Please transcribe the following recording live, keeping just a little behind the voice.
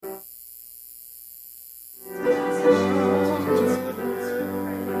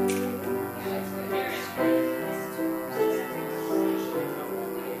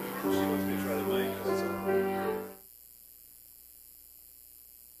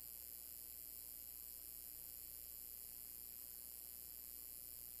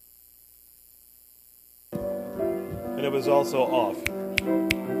And it was also off.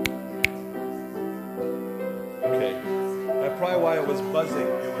 Okay. That's probably why it was buzzing.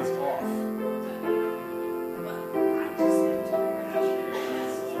 It was off.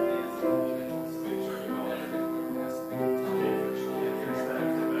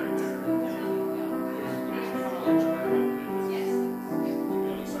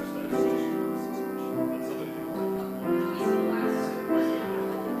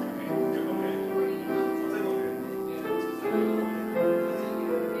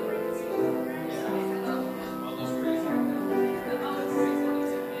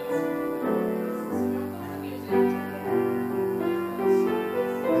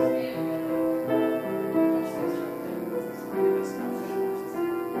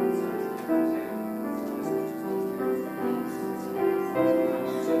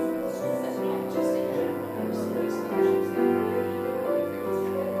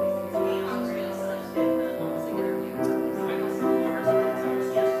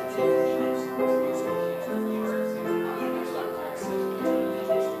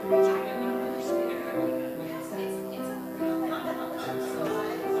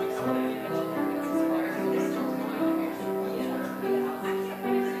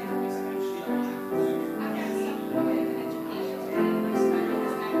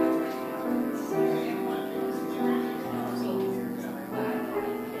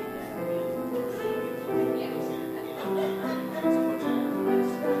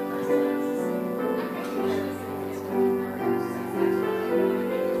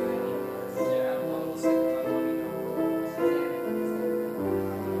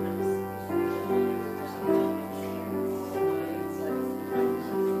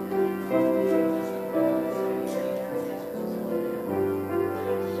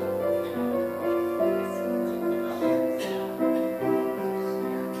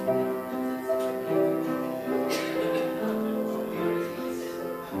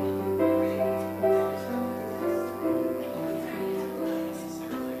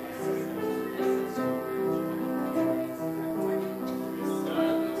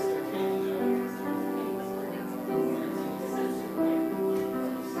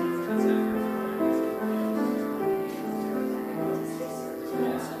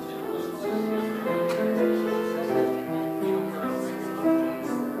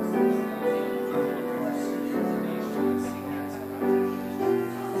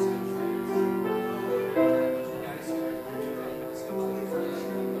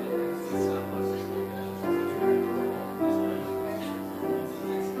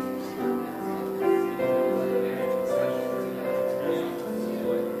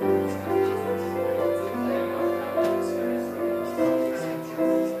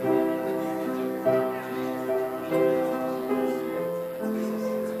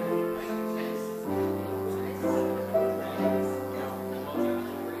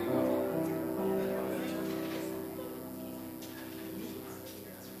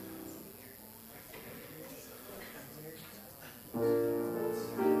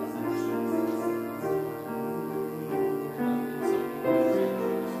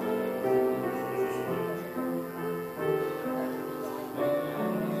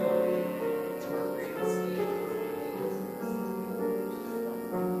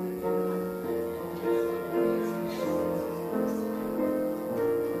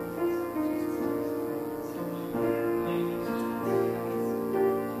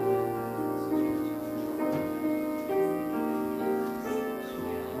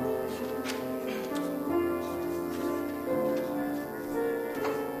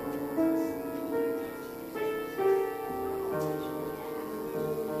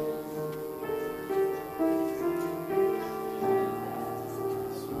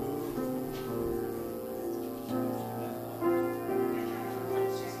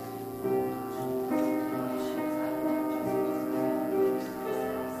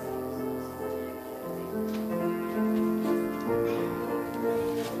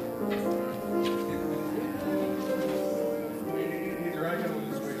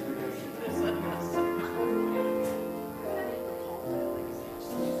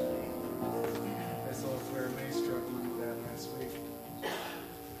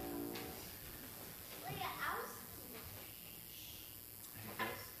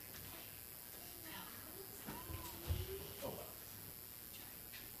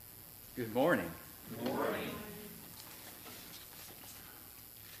 Good morning. Good morning.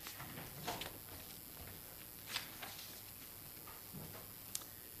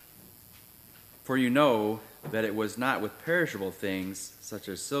 For you know that it was not with perishable things, such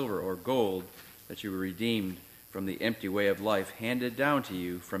as silver or gold, that you were redeemed from the empty way of life handed down to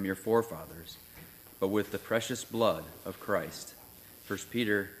you from your forefathers, but with the precious blood of Christ. 1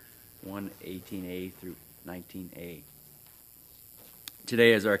 Peter 1:18a through 19a.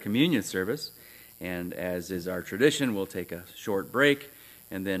 Today is our communion service, and as is our tradition, we'll take a short break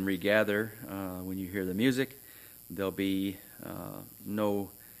and then regather when you hear the music. There'll be no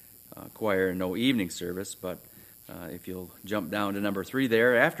choir and no evening service, but if you'll jump down to number 3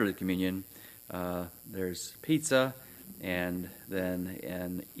 there after the communion, there's pizza and then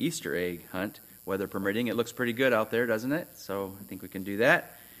an Easter egg hunt, weather permitting. It looks pretty good out there, doesn't it? So I think we can do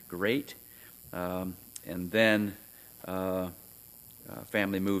that. Great. And then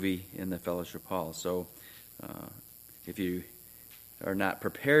family movie in the fellowship hall. So if you are not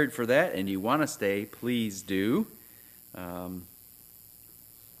prepared for that and you want to stay, please do.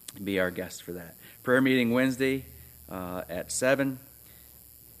 Be our guest for that. Prayer meeting Wednesday at 7.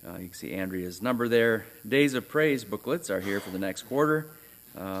 You can see Andrea's number there. Days of Praise booklets are here for the next quarter.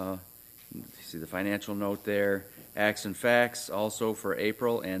 You see the financial note there. Acts and Facts also for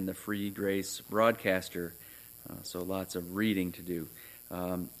April, and the Free Grace Broadcaster. So lots of reading to do.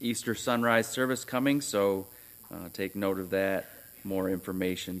 Easter sunrise service coming, so take note of that. More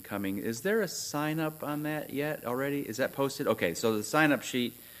information coming. Is there a sign-up on that yet already? Is that posted? Okay, so the sign-up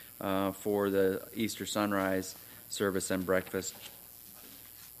sheet for the Easter sunrise service and breakfast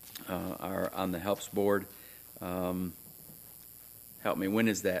are on the helps board. Help me, when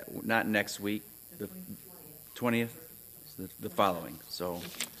is that? Not next week? The 20th? The following. So,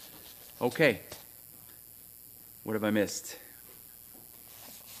 okay. What have I missed?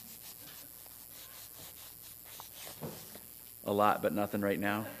 A lot, but nothing right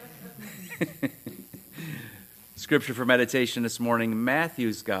now. Scripture for meditation this morning,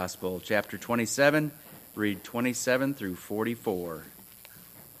 Matthew's Gospel, chapter 27, read 27 through 44.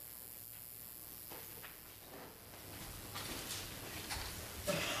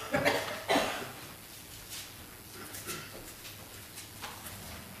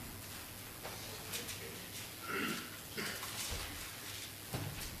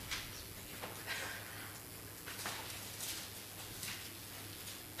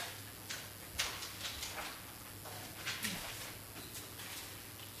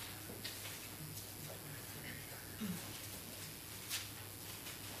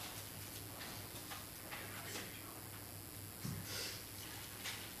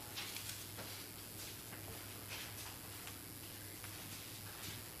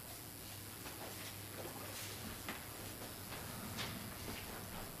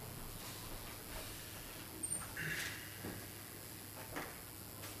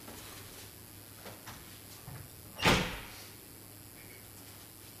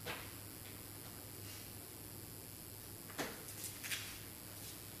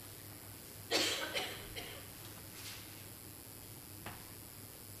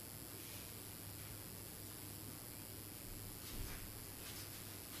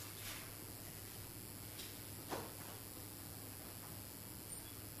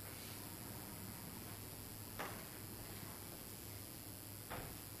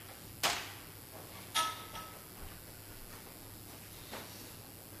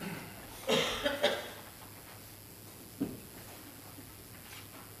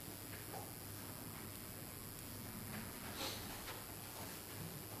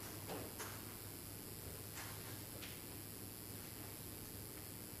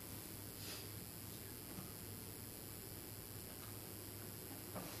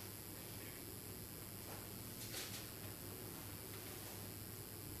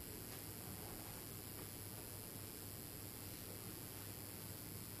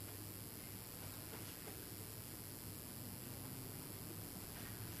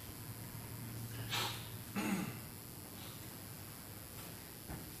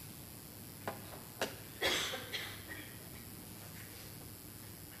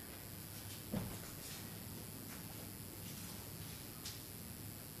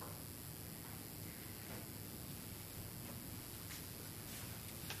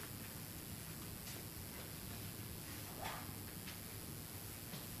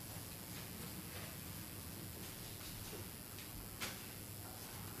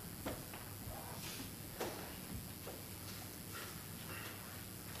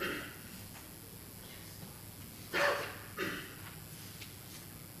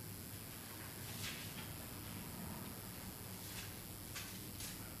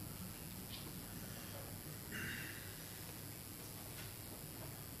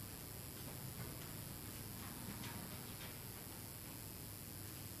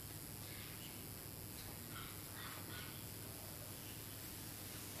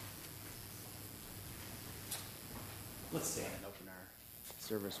 Let's stand and open our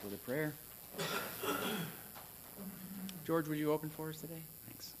service with a prayer. George, would you open for us today?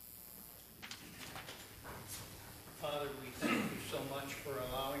 Thanks. Father, we thank you so much for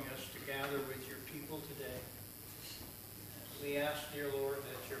allowing us to gather with your people today. We ask, dear Lord,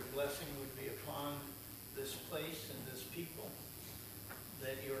 that your blessing would be upon this place and this people,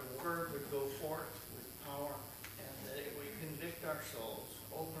 that your word would go forth with power, and that it would convict our souls.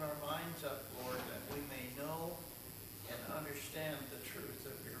 Open our minds up, Lord, that we may know and understand the truth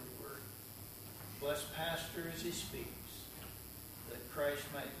of your word. Bless Pastor as he speaks, that Christ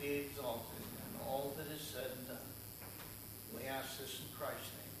might be exalted in all that is said and done. We ask this in Christ's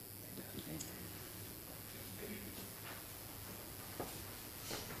name. Amen.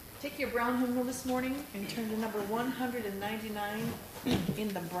 Take your brown hymnal this morning and turn to number 199 in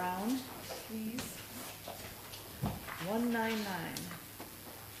the brown, please. 199.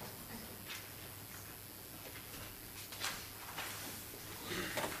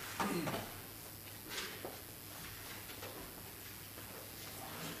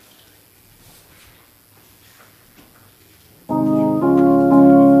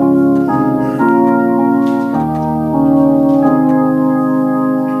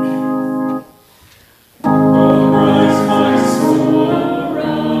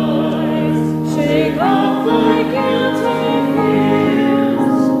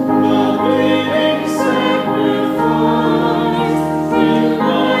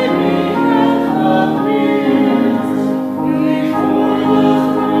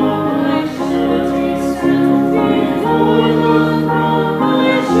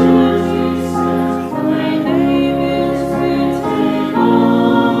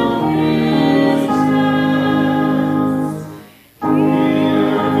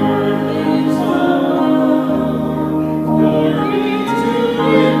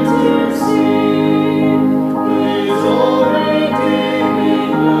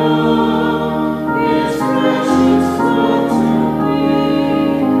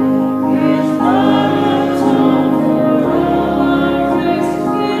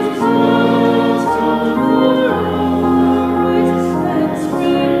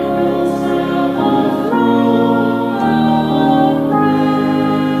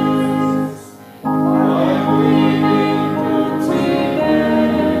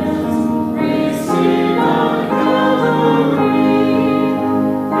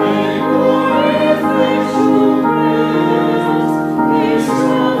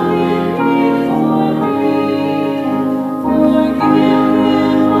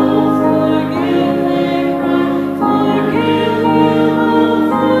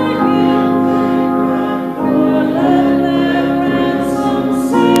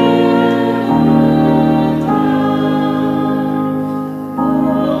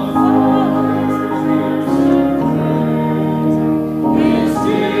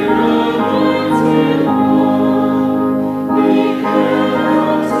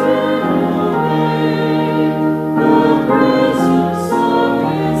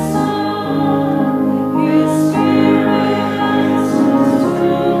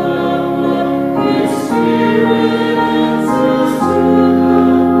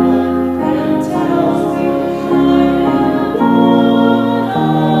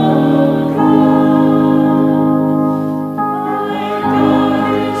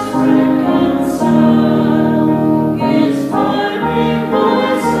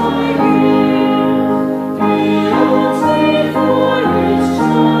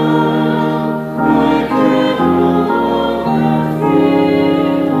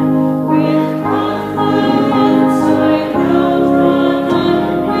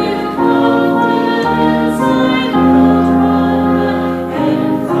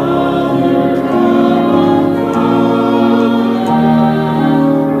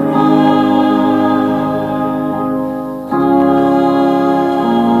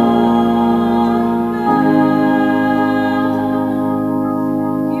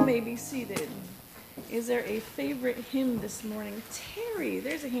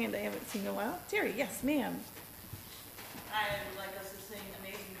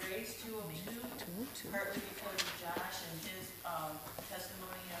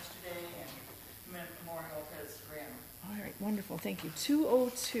 Wonderful, thank you.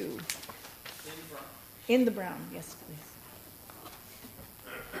 202. In the brown, yes, please.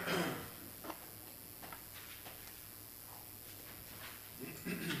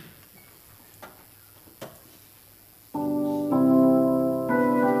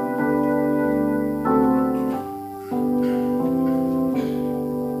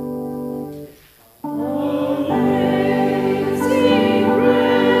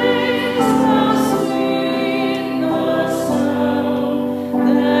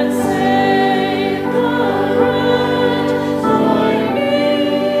 That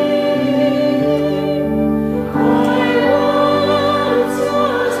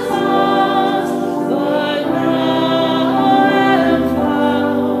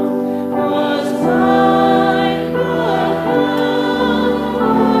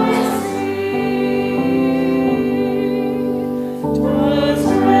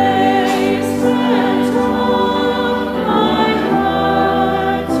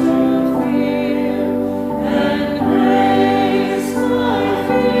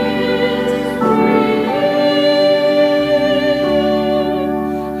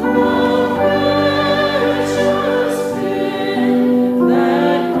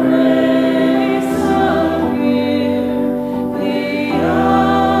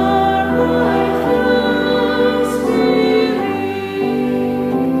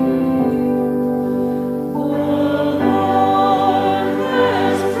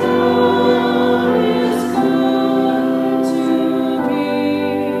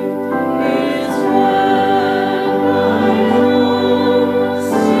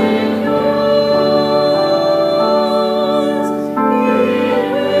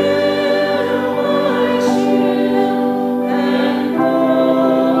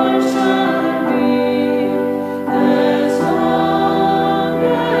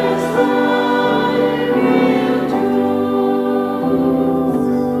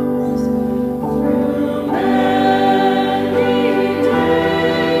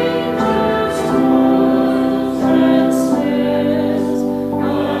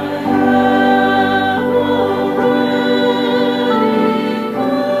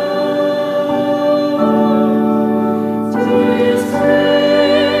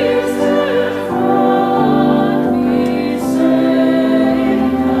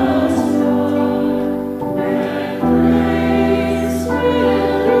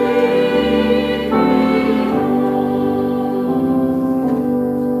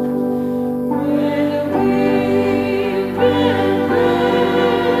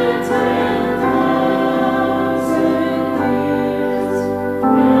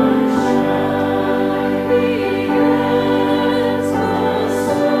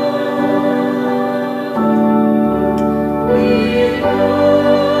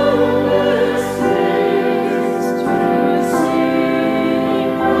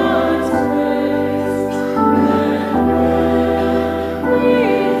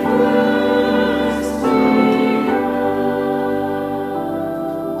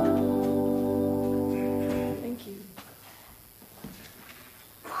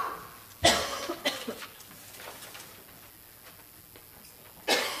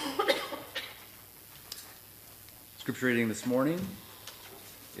Scripture reading this morning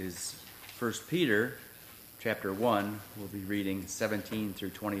is 1 Peter chapter 1. We'll be reading 17 through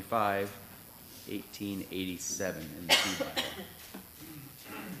 25, 1887 in the Pew Bible.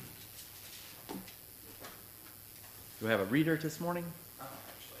 Do we have a reader this morning?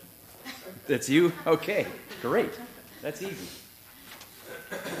 That's you? Okay, great. That's easy.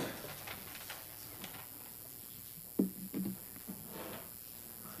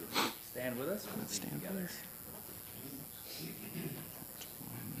 Stand with us. Let's stand together.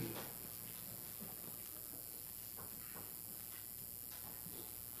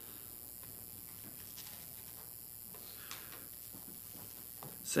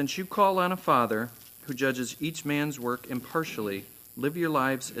 Since you call on a Father who judges each man's work impartially, live your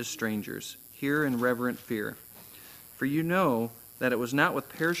lives as strangers, here in reverent fear. For you know that it was not with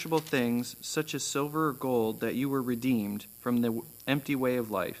perishable things, such as silver or gold, that you were redeemed from the empty way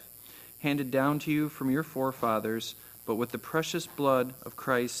of life, handed down to you from your forefathers, but with the precious blood of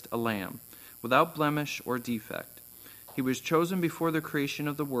Christ, a lamb, without blemish or defect. He was chosen before the creation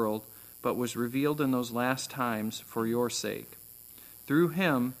of the world, but was revealed in those last times for your sake. Through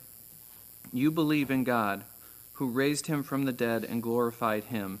him, you believe in God, who raised him from the dead and glorified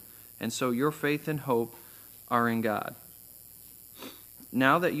him, and so your faith and hope are in God.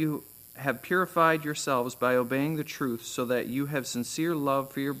 Now that you have purified yourselves by obeying the truth, so that you have sincere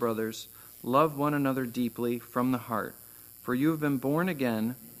love for your brothers, love one another deeply from the heart. For you have been born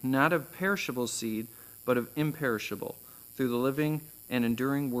again, not of perishable seed, but of imperishable, through the living and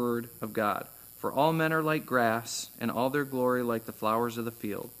enduring word of God. For all men are like grass, and all their glory like the flowers of the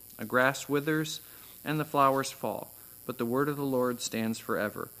field. A grass withers, and the flowers fall, but the word of the Lord stands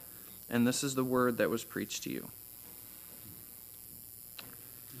forever. And this is the word that was preached to you.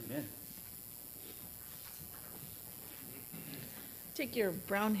 Amen. Take your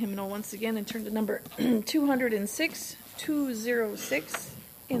brown hymnal once again and turn to number 206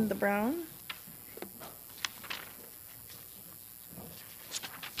 in the brown.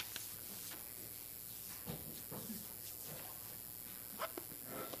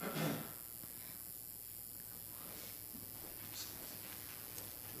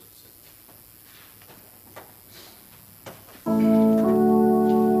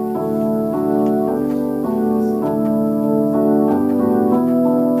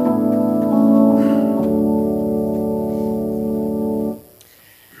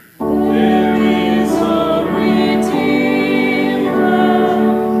 Amen.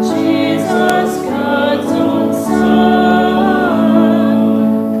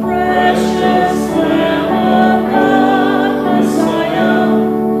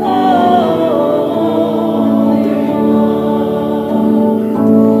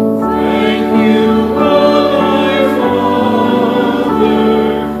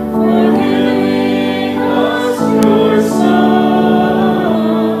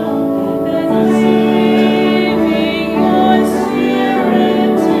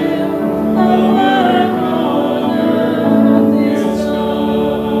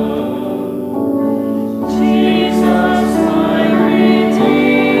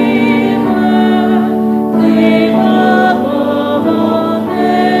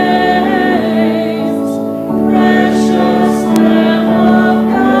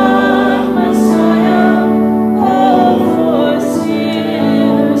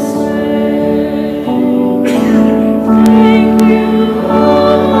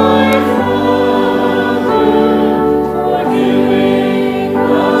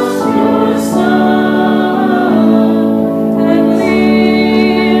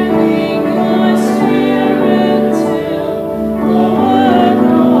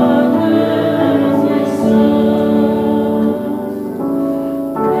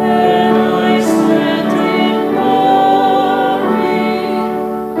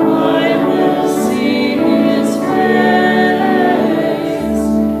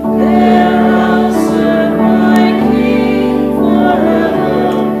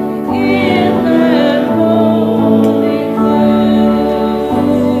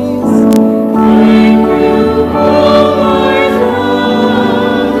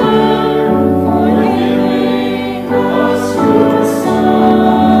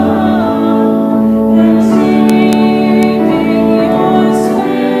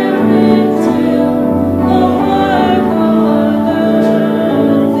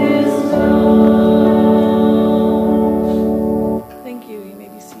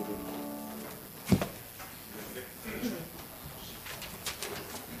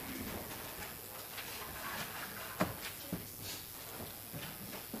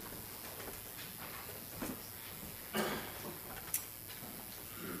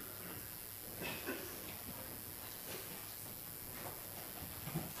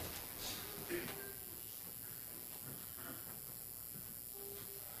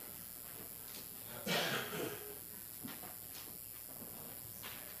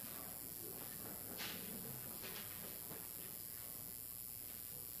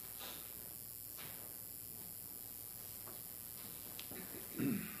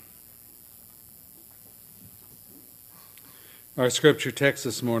 Our scripture text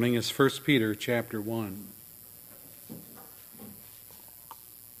this morning is 1 Peter chapter 1.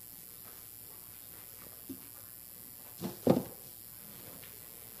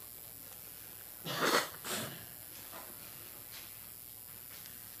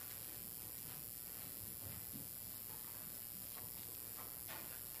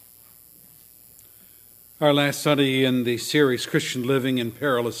 Our last study in the series, Christian Living in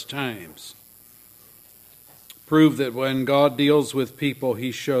Perilous Times, proved that when God deals with people,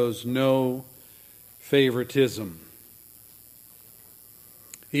 he shows no favoritism.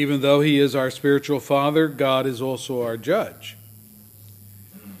 Even though he is our spiritual father, God is also our judge.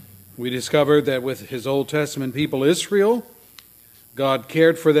 We discovered that with his Old Testament people, Israel, God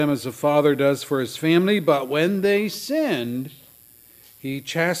cared for them as a father does for his family, but when they sinned, he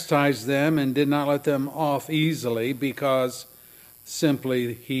chastised them and did not let them off easily because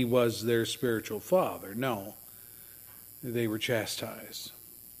simply he was their spiritual father. No, they were chastised.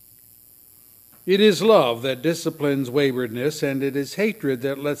 It is love that disciplines waywardness, and it is hatred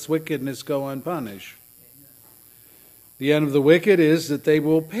that lets wickedness go unpunished. The end of the wicked is that they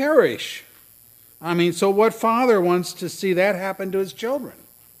will perish. So what father wants to see that happen to his children?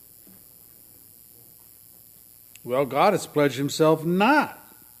 Well, God has pledged himself not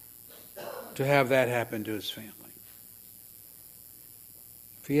to have that happen to his family.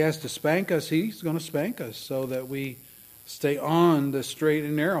 If he has to spank us, he's going to spank us so that we stay on the straight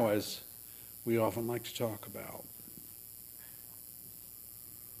and narrow, as we often like to talk about.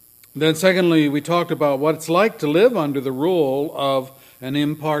 Then secondly, we talked about what it's like to live under the rule of an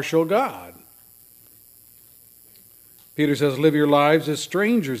impartial God. Peter says, live your lives as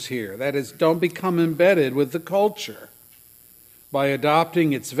strangers here. That is, don't become embedded with the culture by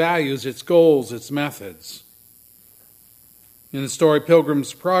adopting its values, its goals, its methods. In the story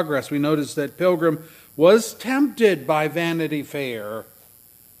Pilgrim's Progress, we notice that Pilgrim was tempted by Vanity Fair.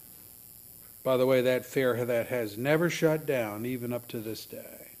 By the way, that fair that has never shut down, even up to this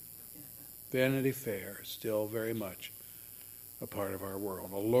day. Vanity Fair is still very much a part of our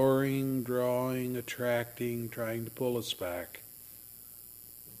world. Alluring, drawing, attracting, trying to pull us back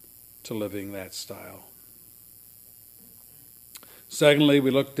to living that style. Secondly,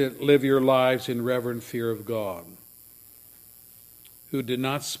 we looked at live your lives in reverent fear of God, who did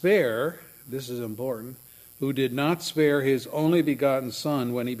not spare, this is important, who did not spare his only begotten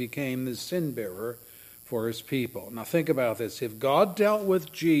Son when he became the sin bearer for his people. Now think about this. If God dealt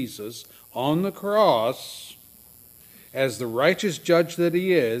with Jesus on the cross as the righteous judge that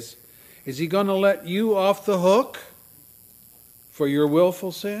he is he going to let you off the hook for your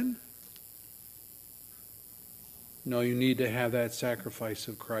willful sin? No, you need to have that sacrifice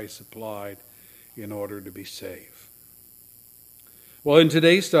of Christ applied in order to be saved. Well, in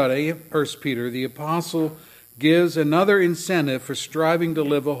today's study, 1 Peter, the apostle gives another incentive for striving to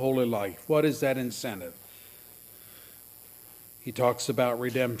live a holy life. What is that incentive? He talks about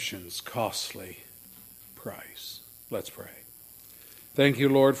redemption's costly price. Let's pray. Thank you,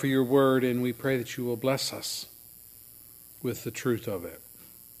 Lord, for your word, and we pray that you will bless us with the truth of it.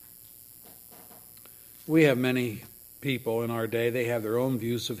 We have many people in our day, they have their own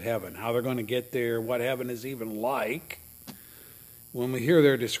views of heaven, how they're going to get there, what heaven is even like. When we hear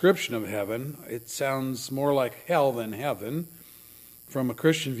their description of heaven, it sounds more like hell than heaven from a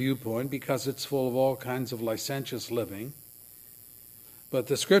Christian viewpoint because it's full of all kinds of licentious living. But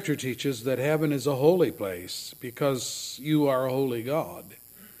the Scripture teaches that heaven is a holy place because you are a holy God.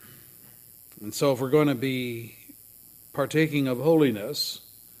 And so if we're going to be partaking of holiness,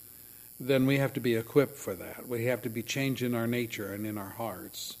 then we have to be equipped for that. We have to be changed in our nature and in our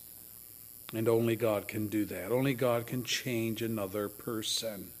hearts. And only God can do that. Only God can change another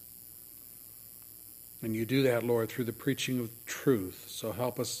person. And you do that, Lord, through the preaching of truth. So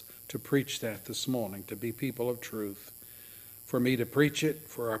help us to preach that this morning, to be people of truth. For me to preach it,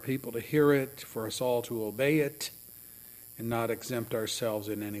 for our people to hear it, for us all to obey it, and not exempt ourselves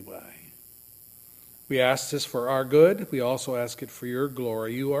in any way. We ask this for our good. We also ask it for your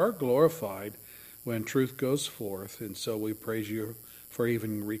glory. You are glorified when truth goes forth, and so we praise you for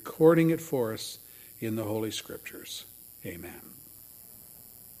even recording it for us in the Holy Scriptures. Amen.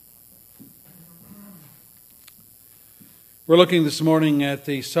 We're looking this morning at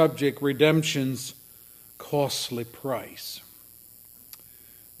the subject, redemption's costly price.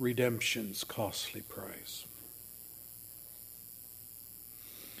 Redemption's costly price.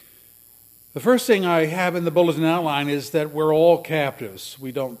 The first thing I have in the bulletin outline is that we're all captives.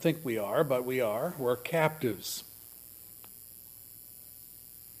 We don't think we are, but we are. We're captives.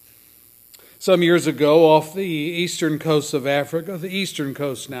 Some years ago, off the eastern coast of Africa, the eastern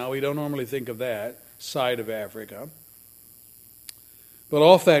coast now, we don't normally think of that side of Africa. But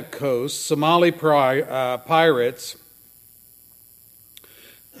off that coast, Somali pirates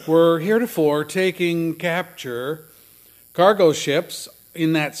were heretofore taking capture cargo ships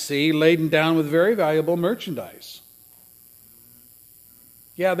in that sea laden down with very valuable merchandise.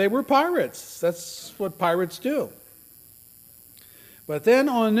 Yeah, they were pirates. That's what pirates do. But then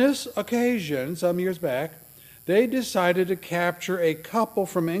on this occasion, some years back, they decided to capture a couple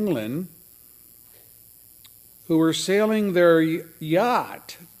from England who were sailing their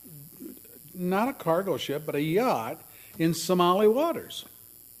yacht, not a cargo ship, but a yacht, in Somali waters.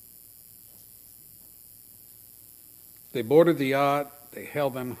 They boarded the yacht. They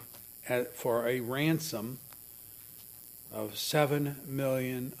held them for a ransom of $7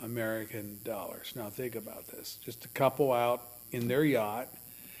 million American dollars. Now think about this. Just a couple out in their yacht,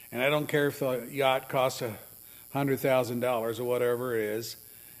 and I don't care if the yacht costs $100,000 or whatever it is,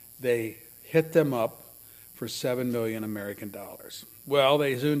 they hit them up for $7 million American dollars. Well,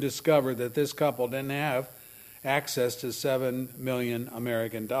 they soon discovered that this couple didn't have access to $7 million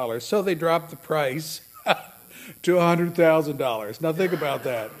American dollars, so they dropped the price to $100,000. Now think about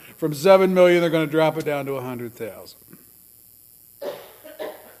that. From $7 million, they're going to drop it down to $100,000.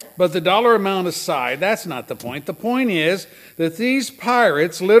 But the dollar amount aside, that's not the point. The point is that these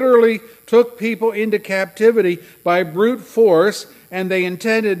pirates literally took people into captivity by brute force, and they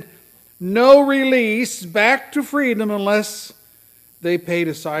intended no release back to freedom unless they paid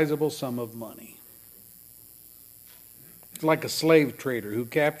a sizable sum of money. It's like a slave trader who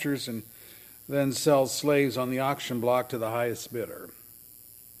captures and then sells slaves on the auction block to the highest bidder.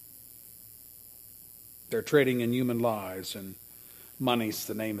 They're trading in human lives, and money's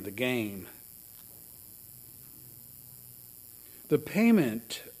the name of the game. The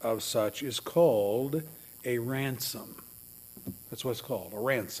payment of such is called a ransom. That's what it's called, a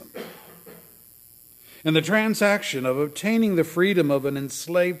ransom. And the transaction of obtaining the freedom of an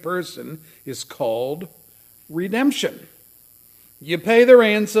enslaved person is called redemption. You pay the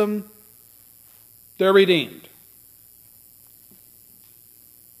ransom, they're redeemed.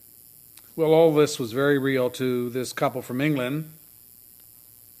 Well, all this was very real to this couple from England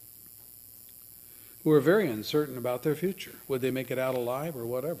who were very uncertain about their future. Would they make it out alive or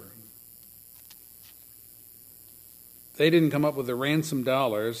whatever? If they didn't come up with the ransom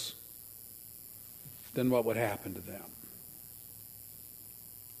dollars, then what would happen to them?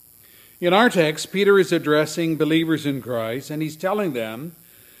 In our text, Peter is addressing believers in Christ, and he's telling them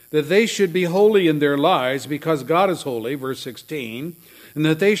that they should be holy in their lives because God is holy, verse 16, and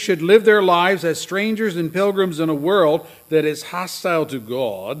that they should live their lives as strangers and pilgrims in a world that is hostile to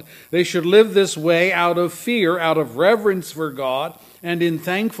God. They should live this way out of fear, out of reverence for God, and in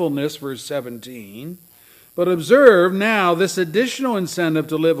thankfulness, verse 17. But observe now this additional incentive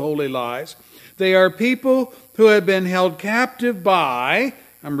to live holy lives. They are people who have been held captive by,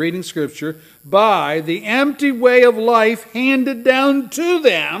 I'm reading Scripture, by the empty way of life handed down to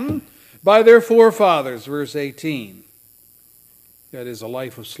them by their forefathers, verse 18. That is a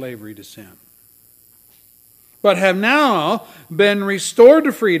life of slavery to sin. But have now been restored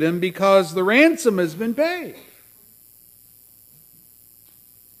to freedom because the ransom has been paid.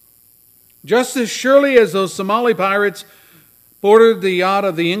 Just as surely as those Somali pirates boarded the yacht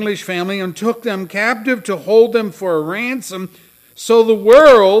of the English family and took them captive to hold them for a ransom, so the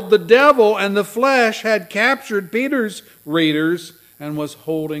world, the devil, and the flesh had captured Peter's readers and was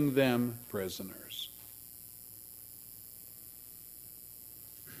holding them prisoners.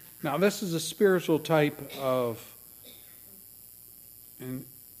 Now, this is a spiritual type of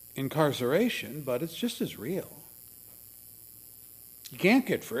incarceration, but it's just as real. You can't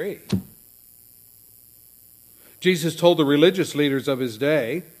get free. Jesus told the religious leaders of his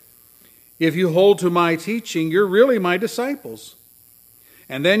day, if you hold to my teaching, you're really my disciples.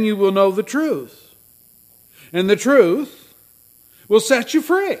 And then you will know the truth. And the truth will set you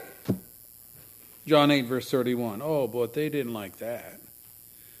free. John 8, verse 31. Oh, but they didn't like that.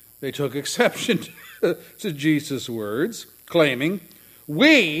 They took exception to Jesus' words, claiming,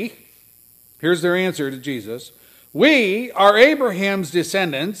 here's their answer to Jesus, we are Abraham's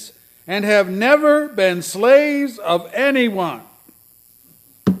descendants and have never been slaves of anyone.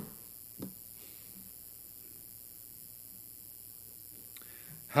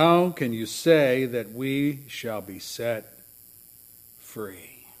 How can you say that we shall be set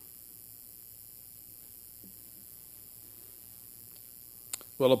free?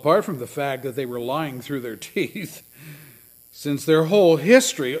 Well, apart from the fact that they were lying through their teeth, since their whole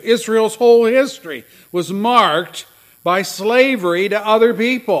history, Israel's whole history, was marked by slavery to other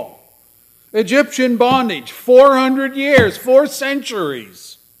people. Egyptian bondage, 400 years, 4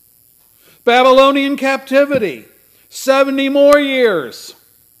 centuries. Babylonian captivity, 70 more years.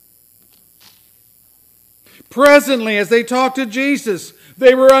 Presently, as they talked to Jesus,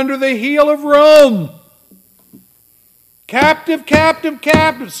 they were under the heel of Rome. Captive, captive,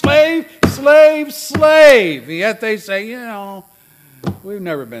 captive, slave, slave, slave. Yet they say, we've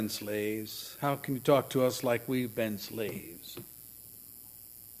never been slaves. How can you talk to us like we've been slaves?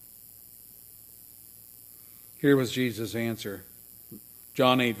 Here was Jesus' answer.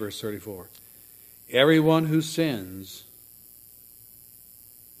 John 8, verse 34. Everyone who sins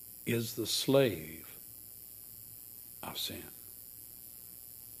is the slave of sin.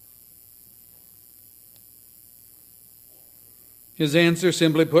 His answer,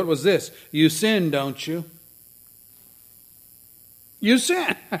 simply put, was this: you sin, don't you? You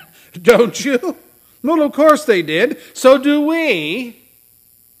sin, don't you? Well, of course they did. So do we.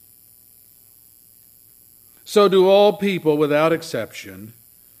 So do all people without exception.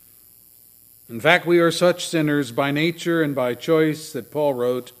 In fact, we are such sinners by nature and by choice that Paul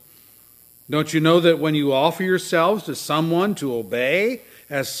wrote, don't you know that when you offer yourselves to someone to obey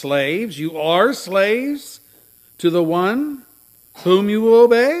as slaves, you are slaves to the one whom you will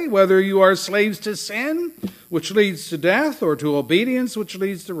obey, whether you are slaves to sin, which leads to death, or to obedience, which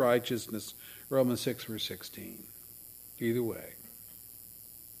leads to righteousness. Romans 6, verse 16. Either way.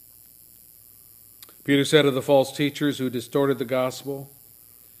 Peter said of the false teachers who distorted the gospel,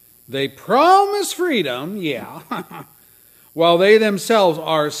 they promise freedom, while they themselves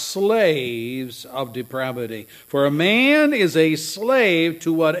are slaves of depravity. For a man is a slave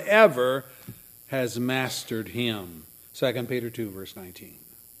to whatever has mastered him. 2 Peter 2, verse 19.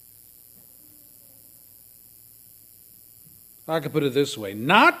 I could put it this way.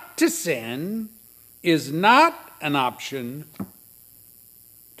 Not to sin is not an option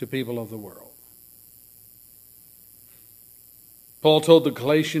to people of the world. Paul told the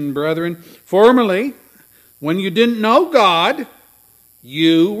Galatian brethren, formerly, when you didn't know God,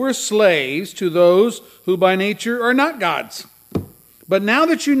 you were slaves to those who by nature are not God's. But now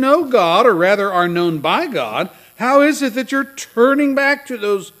that you know God, or rather are known by God, how is it that you're turning back to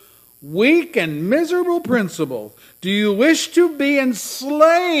those weak and miserable principles? Do you wish to be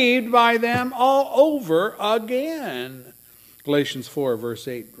enslaved by them all over again? Galatians 4, verse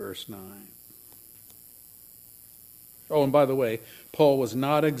 8, verse 9. Oh, and by the way, Paul was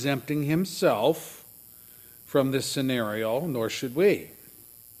not exempting himself from this scenario, nor should we.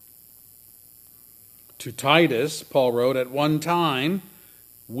 To Titus, Paul wrote, at one time,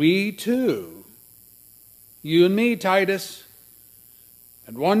 we too, you and me, Titus,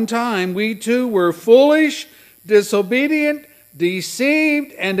 at one time we too were foolish, disobedient,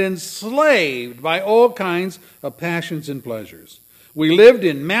 deceived, and enslaved by all kinds of passions and pleasures. We lived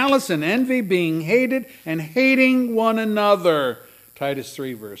in malice and envy, being hated and hating one another. Titus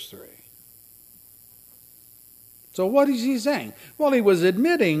 3, verse 3. So what is he saying? Well, he was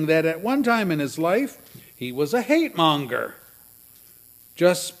admitting that at one time in his life, he was a hate monger.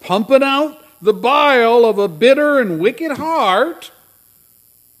 Just pumping out the bile of a bitter and wicked heart,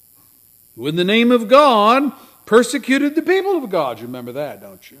 who in the name of God persecuted the people of God. You remember that,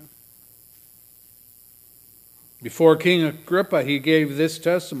 don't you? Before King Agrippa, he gave this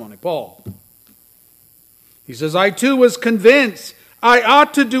testimony, Paul. He says, I too was convinced I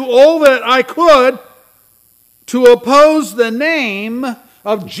ought to do all that I could to oppose the name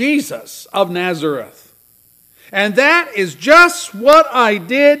of Jesus of Nazareth. And that is just what I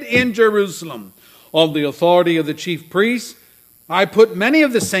did in Jerusalem. On the authority of the chief priests, I put many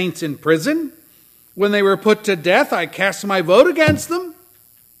of the saints in prison. When they were put to death, I cast my vote against them.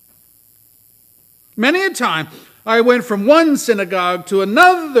 Many a time, I went from one synagogue to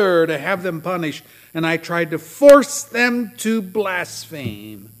another to have them punished, and I tried to force them to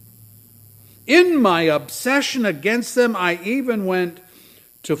blaspheme. In my obsession against them, I even went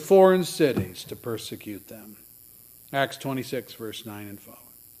to foreign cities to persecute them. Acts 26, verse 9 and following.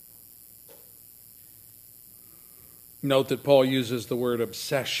 Note that Paul uses the word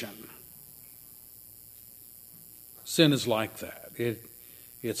obsession. Sin is like that.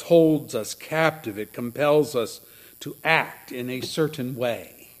 It holds us captive. It compels us to act in a certain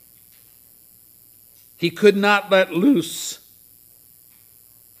way. He could not let loose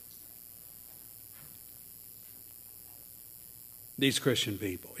these Christian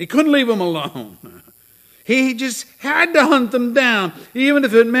people. He couldn't leave them alone. He just had to hunt them down, even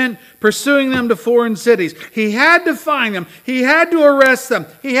if it meant pursuing them to foreign cities. He had to find them. He had to arrest them.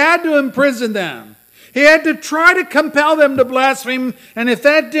 He had to imprison them. He had to try to compel them to blaspheme, and if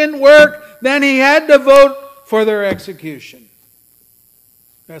that didn't work, then he had to vote for their execution.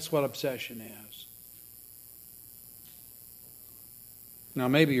 That's what obsession is. Now,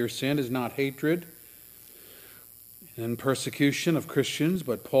 maybe your sin is not hatred. and persecution of Christians,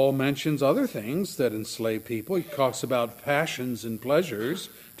 but Paul mentions other things that enslave people. He talks about passions and pleasures,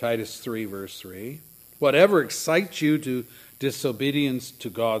 Titus 3, verse 3. Whatever excites you to disobedience to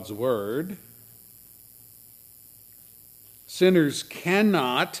God's word. Sinners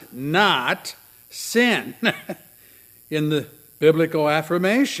cannot not sin in the biblical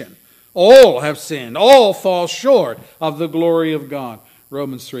affirmation. All have sinned. All fall short of the glory of God.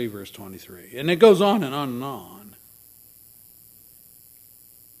 Romans 3, verse 23. And it goes on and on and on.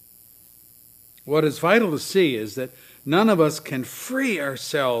 What is vital to see is that none of us can free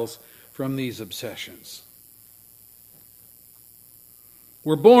ourselves from these obsessions.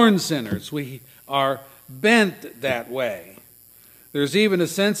 We're born sinners. We are bent that way. There's even a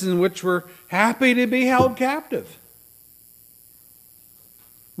sense in which we're happy to be held captive.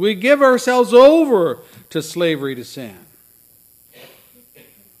 We give ourselves over to slavery to sin.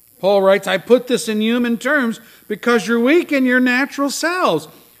 Paul writes, I put this in human terms because you're weak in your natural selves.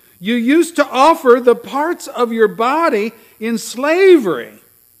 You used to offer the parts of your body in slavery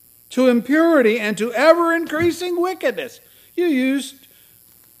to impurity and to ever-increasing wickedness. You used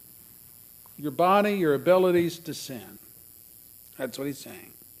your body, your abilities to sin. That's what he's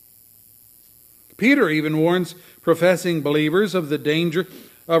saying. Peter even warns professing believers of the danger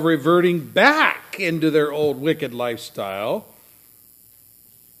of reverting back into their old wicked lifestyle.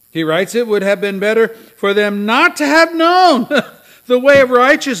 He writes, it would have been better for them not to have known the way of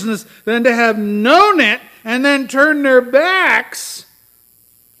righteousness than to have known it and then turn their backs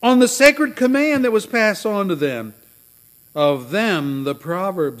on the sacred command that was passed on to them. Of them the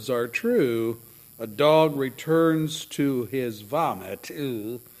proverbs are true. A dog returns to his vomit,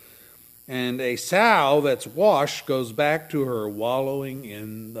 and a sow that's washed goes back to her wallowing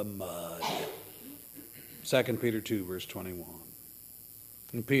in the mud. 2 Peter 2, verse 21.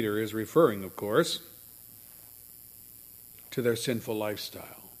 And Peter is referring, of course, to their sinful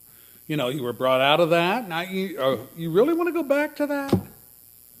lifestyle. You know, you were brought out of that. Now you really want to go back to that?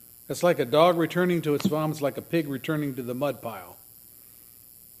 It's like a dog returning to its vomit. It's like a pig returning to the mud pile.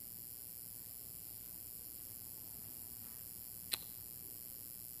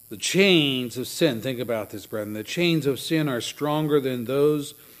 The chains of sin, think about this, brethren. The chains of sin are stronger than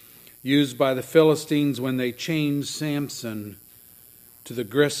those used by the Philistines when they chained Samson to the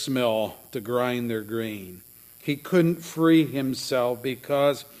grist mill to grind their grain. He couldn't free himself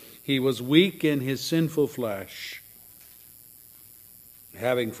because he was weak in his sinful flesh.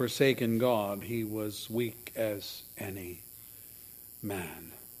 Having forsaken God, he was weak as any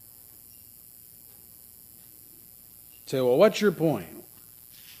man. Say, well, what's your point?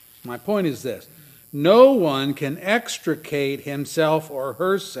 My point is this. No one can extricate himself or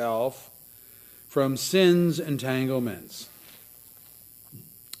herself from sin's entanglements.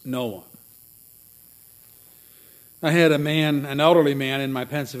 No one. I had an elderly man in my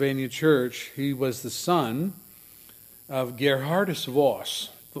Pennsylvania church. He was the son of Gerhardus Voss.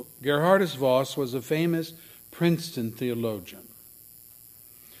 Gerhardus Voss was a famous Princeton theologian.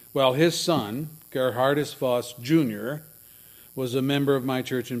 Well, his son, Gerhardus Voss Jr., was a member of my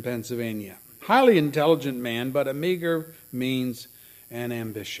church in Pennsylvania. Highly intelligent man, but a meager means and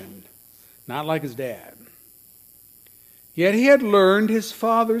ambition. Not like his dad. Yet he had learned his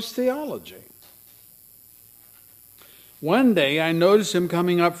father's theology. One day I noticed him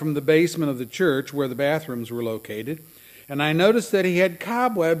coming up from the basement of the church where the bathrooms were located, and I noticed that he had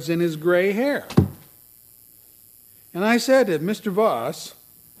cobwebs in his gray hair. And I said to him, Mr. Voss,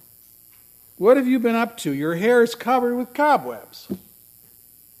 what have you been up to? Your hair is covered with cobwebs.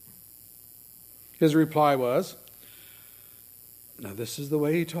 His reply was, now this is the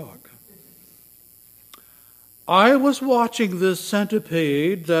way he talked. I was watching this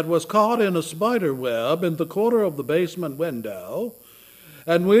centipede that was caught in a spider web in the corner of the basement window,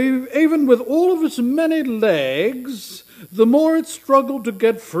 and even with all of its many legs, the more it struggled to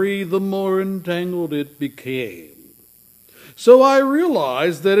get free, the more entangled it became. So I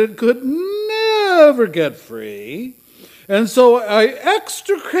realized that it could never get free, and so I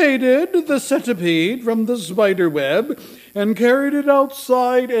extricated the centipede from the spider web and carried it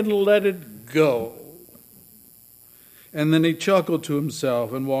outside and let it go. And then he chuckled to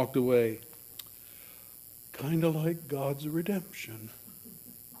himself and walked away. Kind of like God's redemption.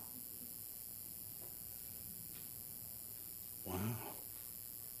 Wow.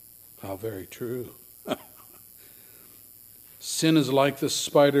 How very true. Sin is like the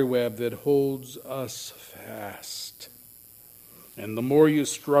spider web that holds us fast. And the more you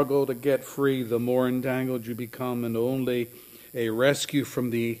struggle to get free, the more entangled you become, and only a rescue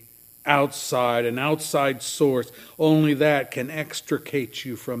from the outside, an outside source, only that can extricate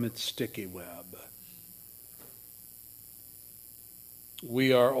you from its sticky web.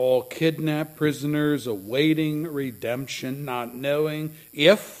 We are all kidnapped prisoners awaiting redemption, not knowing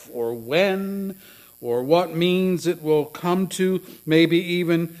if or when or what means it will come to, maybe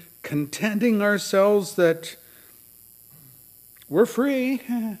even contenting ourselves that we're free.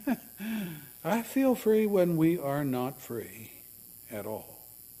 I feel free when we are not free at all.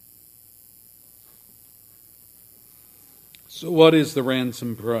 So what is the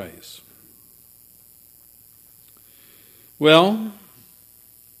ransom price? Well,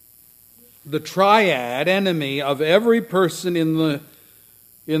 the triad enemy of every person in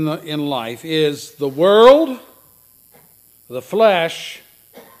life is the world, the flesh,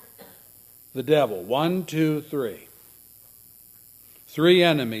 the devil. 1, 2, 3. 3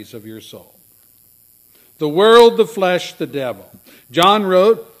 enemies of your soul. The world, the flesh, the devil. John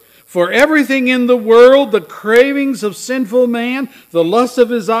wrote, "For everything in the world, the cravings of sinful man, the lust of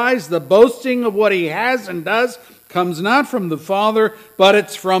his eyes, the boasting of what he has and does, comes not from the Father, but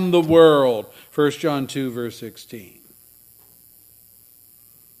it's from the world." 1 John 2, verse 16.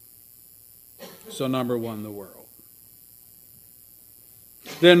 So number 1, the world.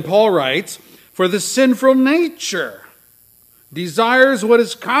 Then Paul writes, "For the sinful nature desires what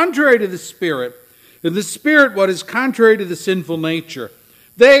is contrary to the Spirit, and the Spirit what is contrary to the sinful nature.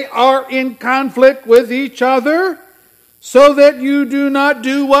 They are in conflict with each other, so that you do not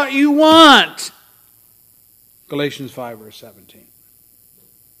do what you want." Galatians 5, verse 17.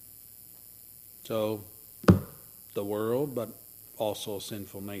 So, the world, but also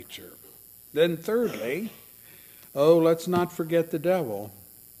sinful nature. Then thirdly, let's not forget the devil.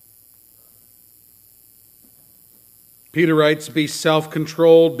 Peter writes, "Be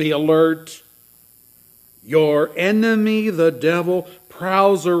self-controlled, be alert. Your enemy, the devil,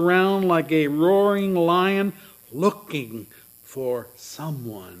 prowls around like a roaring lion, looking for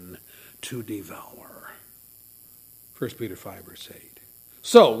someone to devour." 1 Peter 5, verse 8.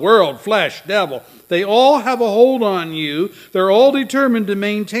 So, world, flesh, devil, they all have a hold on you. They're all determined to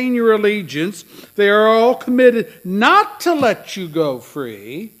maintain your allegiance. They are all committed not to let you go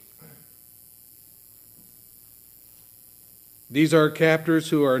free. These are captors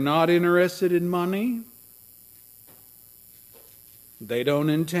who are not interested in money. They don't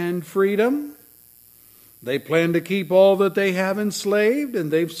intend freedom. They plan to keep all that they have enslaved,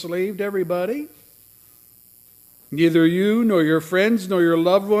 and they've enslaved everybody. Neither you, nor your friends, nor your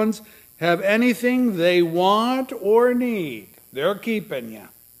loved ones have anything they want or need. They're keeping you.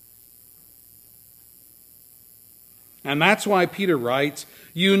 And that's why Peter writes,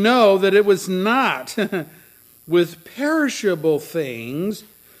 "You know that it was not with perishable things,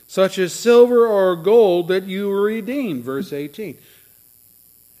 such as silver or gold, that you were redeemed." Verse 18.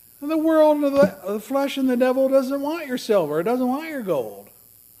 The world, the flesh, and the devil doesn't want your silver. It doesn't want your gold.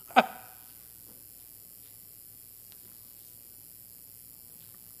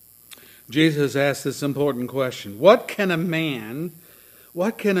 Jesus asked this important question: What can a man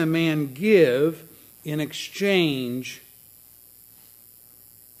give in exchange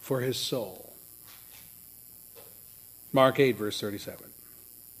for his soul? Mark 8, verse 37.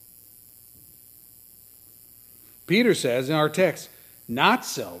 Peter says in our text, not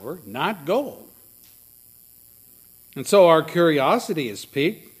silver, not gold. And so our curiosity is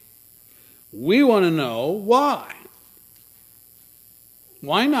piqued. We want to know why.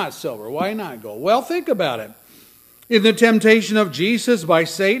 Why not silver? Why not gold? Well, think about it. In the temptation of Jesus by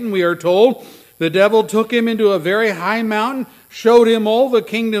Satan, we are told the devil took him into a very high mountain, showed him all the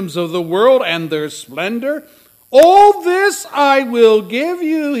kingdoms of the world and their splendor. "All this I will give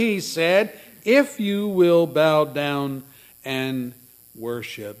you," he said, "if you will bow down and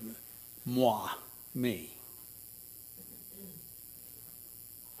worship me."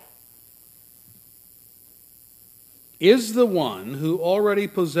 Is the one who already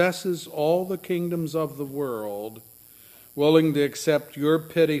possesses all the kingdoms of the world willing to accept your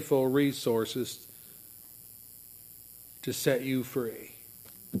pitiful resources to set you free?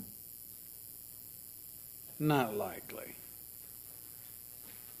 Not likely.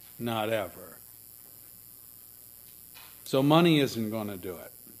 Not ever. So money isn't going to do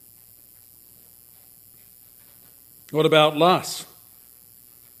it. What about lust?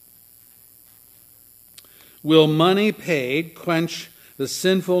 Will money paid quench the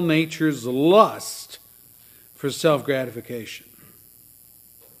sinful nature's lust for self-gratification?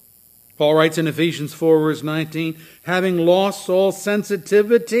 Paul writes in Ephesians 4, verse 19, "Having lost all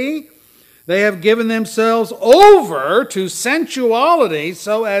sensitivity, they have given themselves over to sensuality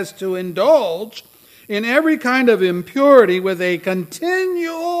so as to indulge in every kind of impurity with a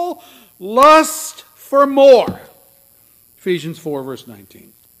continual lust for more." Ephesians 4, verse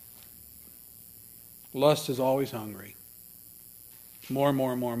 19. Lust is always hungry. More,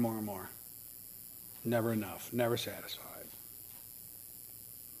 more, more, more, more. Never enough, never satisfied.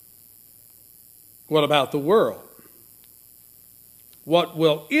 What about the world? What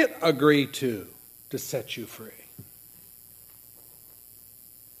will it agree to set you free?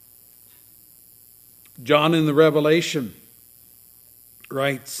 John in the Revelation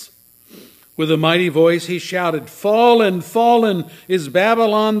writes, with a mighty voice he shouted, "Fallen, fallen is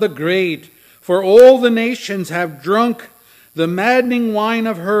Babylon the Great, for all the nations have drunk the maddening wine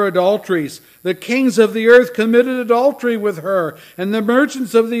of her adulteries. The kings of the earth committed adultery with her, and the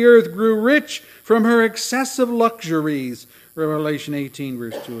merchants of the earth grew rich from her excessive luxuries." Revelation 18,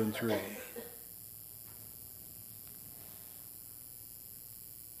 verse 2 and 3.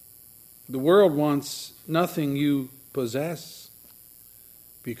 The world wants nothing you possess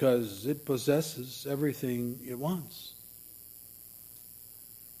because it possesses everything it wants.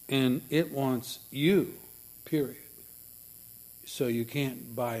 And it wants you, period. So you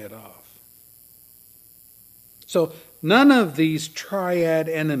can't buy it off. So none of these triad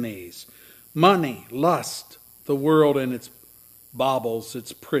enemies, money, lust, the world and its baubles,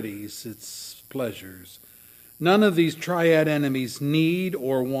 its pretties, its pleasures, none of these triad enemies need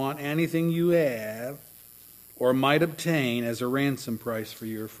or want anything you have or might obtain as a ransom price for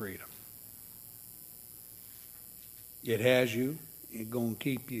your freedom. It has you. It's going to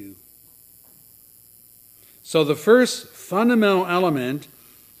keep you. So the first fundamental element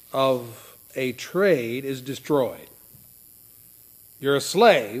of a trade is destroyed. You're a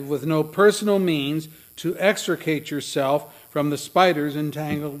slave with no personal means to extricate yourself from the spider's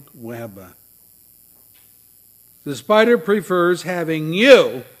entangled web. The spider prefers having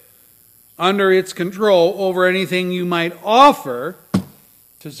you under its control over anything you might offer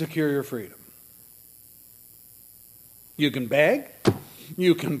to secure your freedom. You can beg,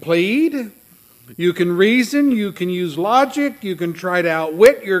 you can plead, you can reason, you can use logic, you can try to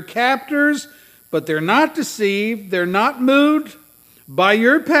outwit your captors, but they're not deceived, they're not moved by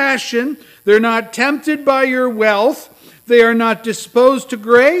your passion, they're not tempted by your wealth, they are not disposed to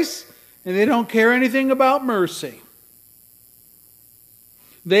grace, and they don't care anything about mercy.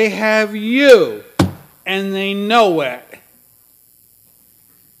 They have you, and they know it.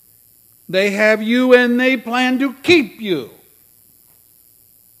 They have you, and they plan to keep you.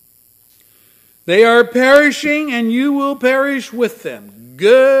 They are perishing, and you will perish with them.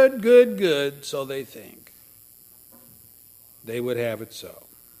 Good, good, good, so they think. They would have it so.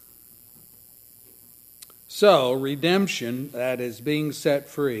 So, redemption, that is being set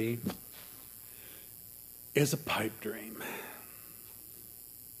free, is a pipe dream.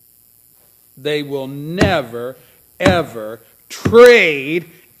 They will never, ever trade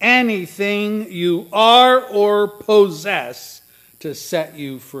anything you are or possess to set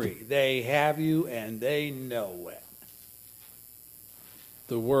you free. They have you and they know it.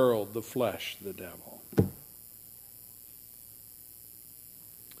 The world, the flesh, the devil.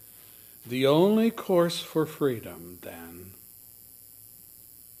 The only course for freedom, then,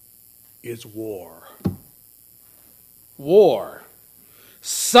 is war. War.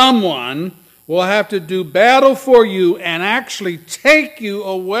 Someone will have to do battle for you and actually take you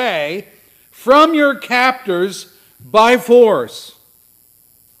away from your captors by force.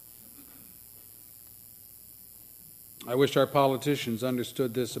 I wish our politicians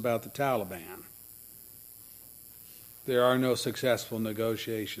understood this about the Taliban. There are no successful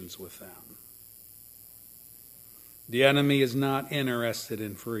negotiations with them. The enemy is not interested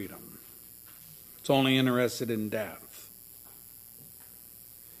in freedom. It's only interested in death.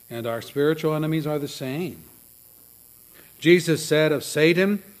 And our spiritual enemies are the same. Jesus said of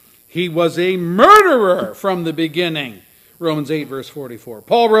Satan, he was a murderer from the beginning. Romans 8, verse 44.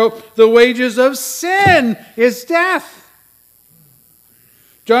 Paul wrote, the wages of sin is death.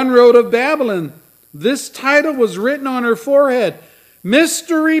 John wrote of Babylon, this title was written on her forehead,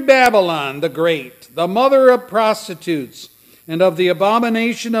 Mystery Babylon the Great, the mother of prostitutes and of the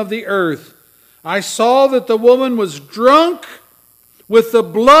abomination of the earth. I saw that the woman was drunk with the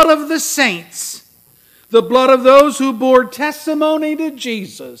blood of the saints, the blood of those who bore testimony to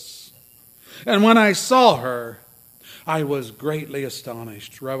Jesus. And when I saw her, I was greatly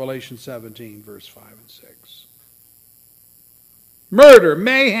astonished. Revelation 17, verse 5 and 6. Murder,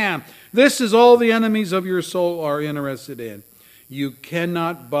 mayhem. This is all the enemies of your soul are interested in. You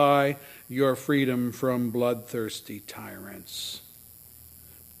cannot buy your freedom from bloodthirsty tyrants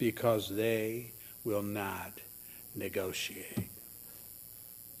because they will not negotiate.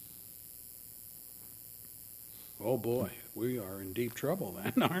 Oh boy, we are in deep trouble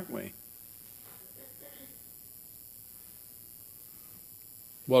then, aren't we?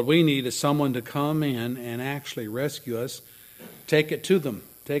 What we need is someone to come in and actually rescue us Take it to them.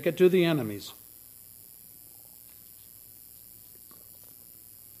 Take it to the enemies.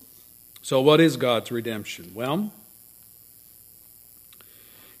 So what is God's redemption? Well,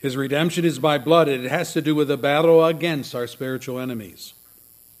 His redemption is by blood. It has to do with the battle against our spiritual enemies.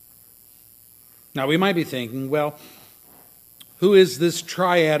 Now we might be thinking, well, who is this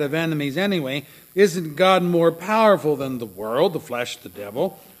triad of enemies anyway? Isn't God more powerful than the world, the flesh, the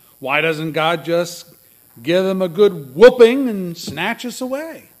devil? Why doesn't God just give them a good whooping and snatch us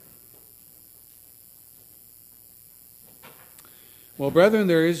away? Well, brethren,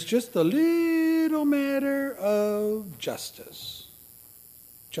 there is just a little matter of justice.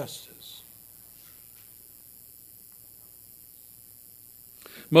 Justice.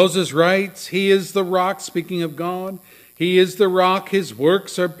 Moses writes, He is the rock, speaking of God. He is the rock, His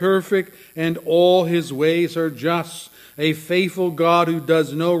works are perfect, and all His ways are just. A faithful God who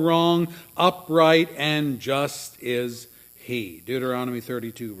does no wrong, upright and just is He. Deuteronomy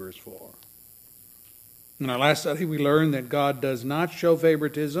 32, verse 4. In our last study, we learned that God does not show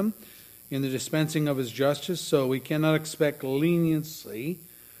favoritism in the dispensing of His justice, so we cannot expect leniency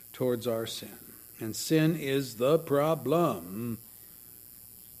towards our sin. And sin is the problem.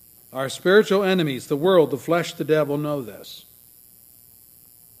 Our spiritual enemies, the world, the flesh, the devil, know this.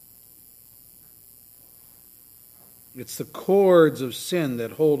 It's the cords of sin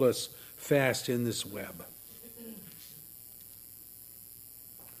that hold us fast in this web.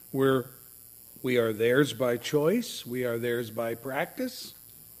 We are theirs by choice. We are theirs by practice.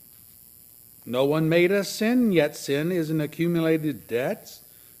 No one made us sin, yet sin is an accumulated debt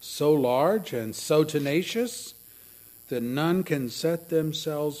so large and so tenacious that none can set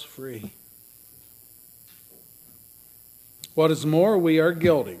themselves free. What is more, we are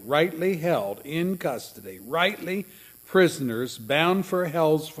guilty, rightly held in custody, rightly prisoners, bound for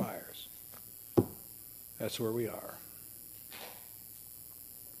hell's fires. That's where we are.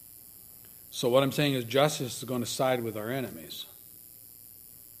 So what I'm saying is justice is going to side with our enemies.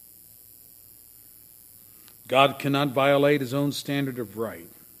 God cannot violate His own standard of right.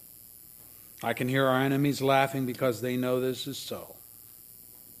 I can hear our enemies laughing because they know this is so.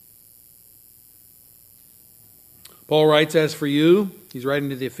 Paul writes, as for you, he's writing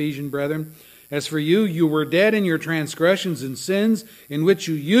to the Ephesian brethren, as for you, you were dead in your transgressions and sins in which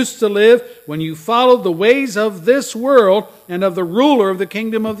you used to live when you followed the ways of this world and of the ruler of the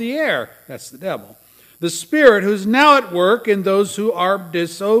kingdom of the air. That's the devil. The Spirit who's now at work in those who are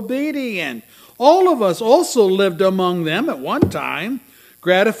disobedient. All of us also lived among them at one time,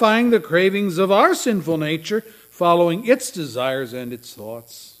 gratifying the cravings of our sinful nature, following its desires and its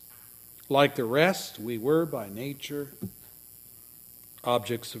thoughts. Like the rest, we were by nature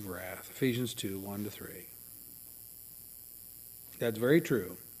objects of wrath. Ephesians 2, 1-3. That's very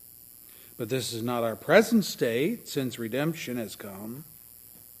true. But this is not our present state, since redemption has come.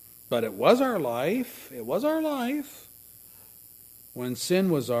 But it was our life. It was our life when sin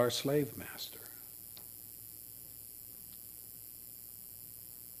was our slave master.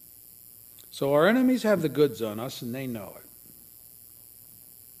 So our enemies have the goods on us, and they know it.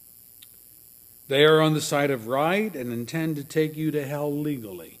 They are on the side of right and intend to take you to hell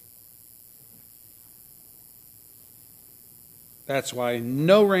legally. That's why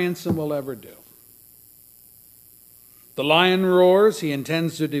no ransom will ever do. The lion roars, he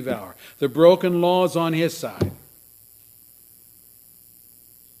intends to devour. The broken law is on his side.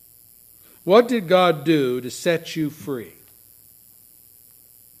 What did God do to set you free?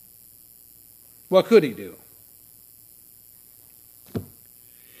 What could He do?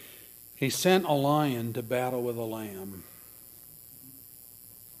 He sent a lion to battle with a lamb.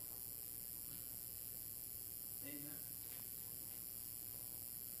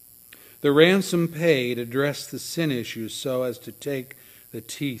 The ransom paid addressed the sin issue so as to take the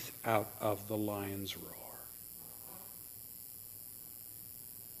teeth out of the lion's roar.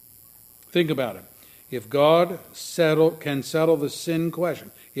 Think about it. If God can settle the sin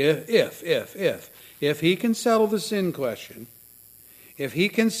question, if He can settle the sin question, if He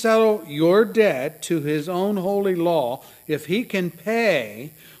can settle your debt to His own holy law, if He can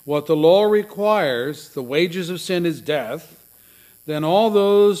pay what the law requires, the wages of sin is death, then all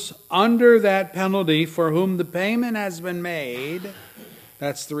those under that penalty for whom the payment has been made,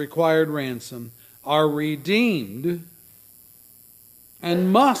 that's the required ransom, are redeemed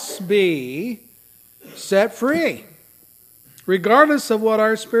and must be set free, regardless of what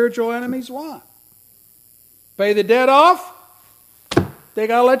our spiritual enemies want. Pay the debt off, they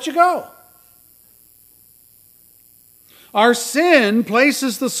got to let you go. Our sin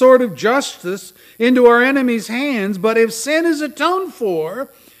places the sword of justice into our enemy's hands, but if sin is atoned for,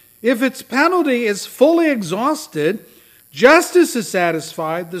 if its penalty is fully exhausted, Justice is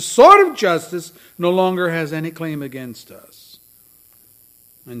satisfied. The sword of justice no longer has any claim against us.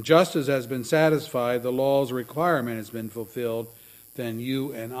 And justice has been satisfied, the law's requirement has been fulfilled, then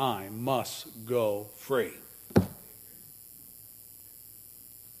you and I must go free.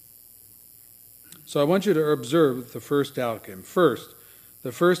 So I want you to observe the first outcome. First,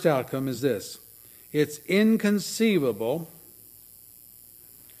 the first outcome is this. It's inconceivable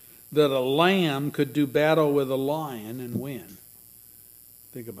that a lamb could do battle with a lion and win.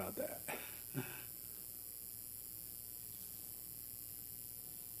 Think about that.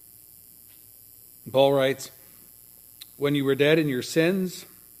 Paul writes, when you were dead in your sins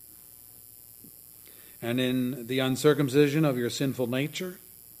and in the uncircumcision of your sinful nature,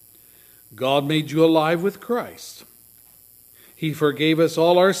 God made you alive with Christ. He forgave us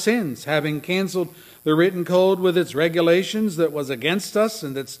all our sins, having canceled the written code with its regulations that was against us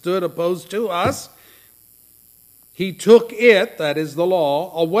and that stood opposed to us. He took it, that is the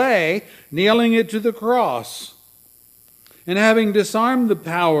law, away, nailing it to the cross. And having disarmed the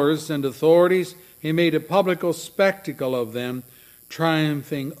powers and authorities, he made a public spectacle of them,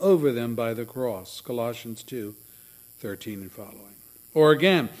 triumphing over them by the cross. Colossians 2:13 and following. Or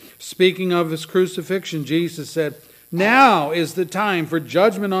again, speaking of his crucifixion, Jesus said, now is the time for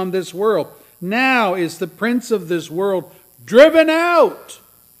judgment on this world. Now is the prince of this world driven out.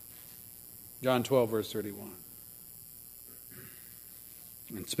 John 12, verse 31.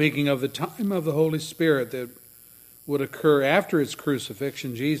 And speaking of the time of the Holy Spirit that would occur after his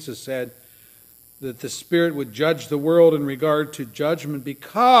crucifixion, Jesus said that the Spirit would judge the world in regard to judgment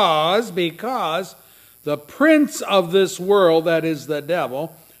because the prince of this world, that is the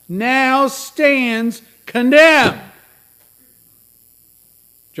devil, now stands condemned.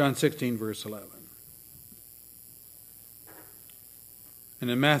 John 16, verse 11.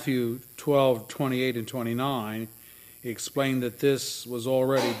 And in Matthew 12, 28 and 29, he explained that this was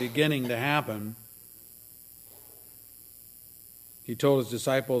already beginning to happen. He told his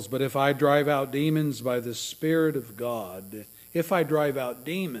disciples, but if I drive out demons by the Spirit of God, if I drive out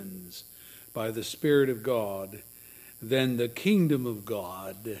demons by the Spirit of God, then the kingdom of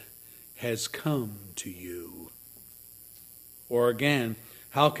God has come to you. Or again,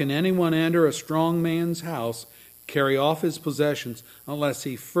 how can anyone enter a strong man's house, carry off his possessions, unless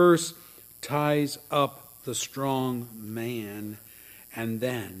he first ties up the strong man, and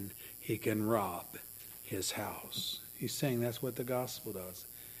then he can rob his house? He's saying that's what the gospel does.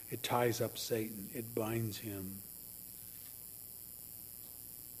 It ties up Satan. It binds him.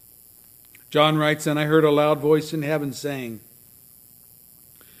 John writes, and I heard a loud voice in heaven saying,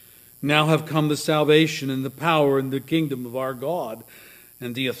 now have come the salvation and the power and the kingdom of our God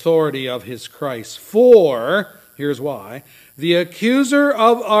and the authority of his Christ. For, here's why, the accuser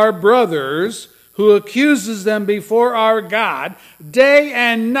of our brothers, who accuses them before our God day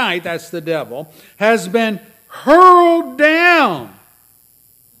and night, that's the devil, has been hurled down.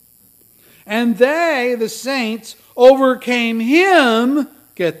 And they, the saints, overcame him,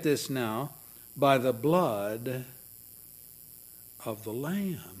 get this now, by the blood of the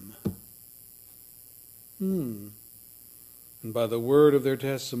Lamb. And by the word of their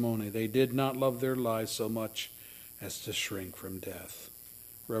testimony, they did not love their lives so much as to shrink from death.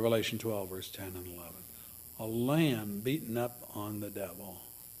 Revelation 12, verse 10 and 11. A lamb beaten up on the devil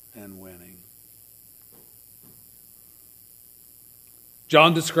and winning.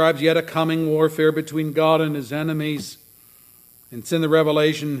 John describes yet a coming warfare between God and his enemies. It's in the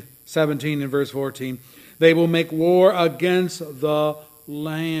Revelation 17 and verse 14. They will make war against the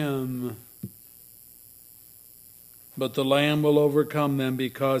Lamb. But the Lamb will overcome them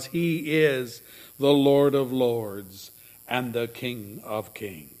because he is the Lord of lords and the King of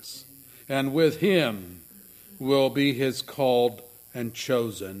kings. And with him will be his called and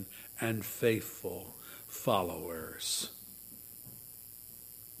chosen and faithful followers.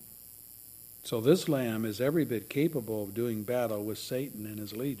 So this Lamb is every bit capable of doing battle with Satan and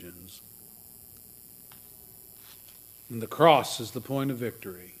his legions. And the cross is the point of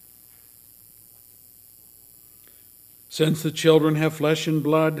victory. Since the children have flesh and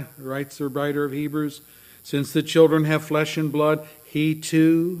blood, writes the writer of Hebrews, since the children have flesh and blood, he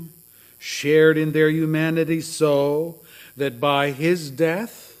too shared in their humanity so that by his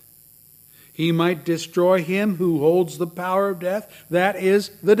death he might destroy him who holds the power of death, that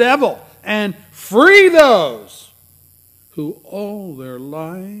is, the devil, and free those who all their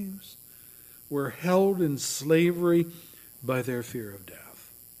lives were held in slavery by their fear of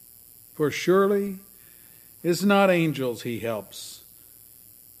death. For surely it's not angels he helps,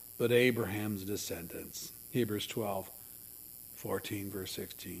 but Abraham's descendants. Hebrews 12, 14, verse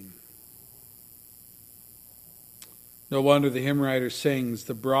 16. No wonder the hymn writer sings,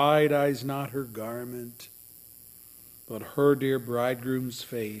 "The bride eyes not her garment, but her dear bridegroom's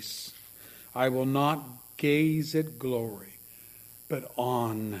face. I will not gaze at glory, but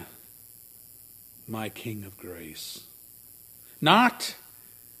on my King of grace." Not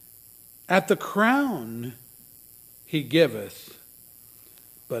at the crown he giveth,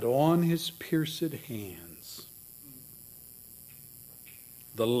 but on his pierced hands.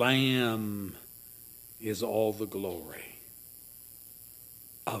 The Lamb is all the glory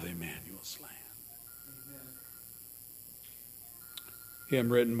of Emmanuel's land. Amen.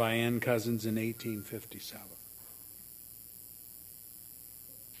 Hymn written by Ann Cousins in 1857.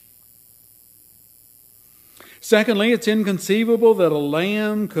 Secondly, it's inconceivable that a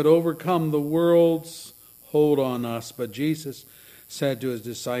lamb could overcome the world's hold on us. But Jesus said to his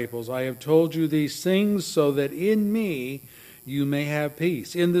disciples, "I have told you these things so that in me you may have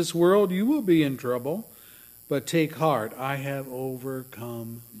peace. In this world you will be in trouble, but take heart, I have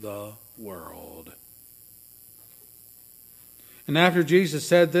overcome the world." And after Jesus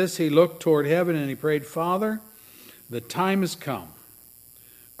said this, he looked toward heaven and he prayed, "Father, the time has come.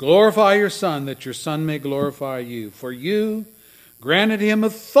 Glorify your Son, that your Son may glorify you. For you granted him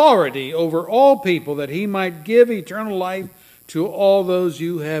authority over all people, that he might give eternal life to all those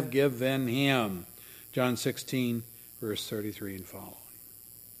you have given him." John 16, verse 33 and following.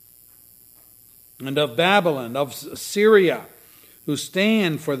 And of Babylon, of Syria, who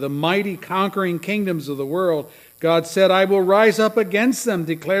stand for the mighty conquering kingdoms of the world, God said, "I will rise up against them,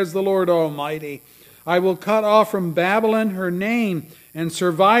 declares the Lord Almighty. I will cut off from Babylon her name, and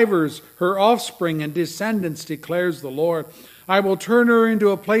survivors, her offspring and descendants, declares the Lord. I will turn her into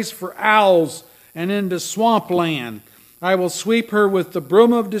a place for owls and into swampland. I will sweep her with the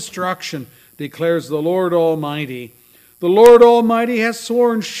broom of destruction, declares the Lord Almighty. The Lord Almighty has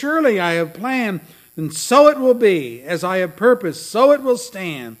sworn, surely I have planned, and so it will be. As I have purposed, so it will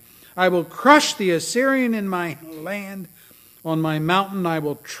stand. I will crush the Assyrian in my land. On my mountain I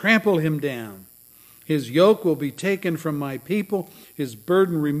will trample him down. His yoke will be taken from my people, his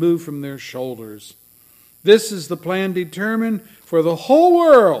burden removed from their shoulders. This is the plan determined for the whole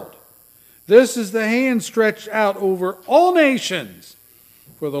world. This is the hand stretched out over all nations.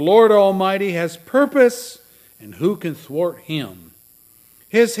 For the Lord Almighty has purpose, and who can thwart him?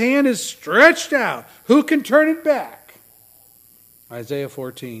 His hand is stretched out. Who can turn it back?" Isaiah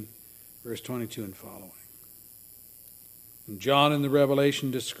 14, verse 22 and following. And John in the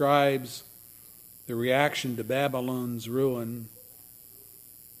Revelation describes the reaction to Babylon's ruin.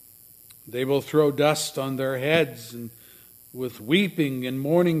 They will throw dust on their heads and with weeping and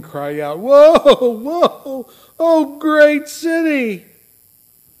mourning cry out, "Woe, woe, O great city!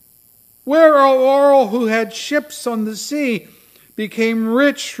 Where are all who had ships on the sea, became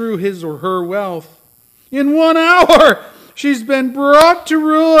rich through his or her wealth? In 1 hour she's been brought to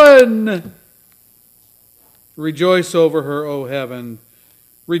ruin. Rejoice over her, O heaven.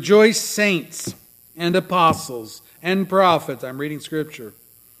 Rejoice, saints and apostles and prophets." I'm reading scripture.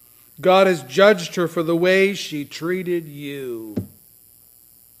 "God has judged her for the way she treated you.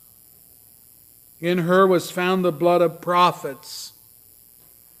 In her was found the blood of prophets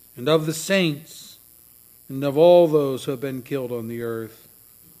and of the saints and of all those who have been killed on the earth."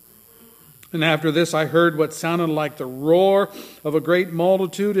 And after this I heard what sounded like the roar of a great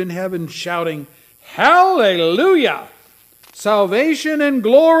multitude in heaven shouting, "Hallelujah! Salvation and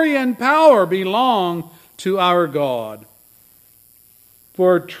glory and power belong to our God.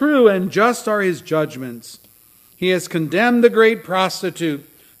 For true and just are his judgments. He has condemned the great prostitute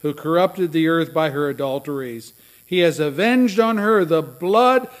who corrupted the earth by her adulteries. He has avenged on her the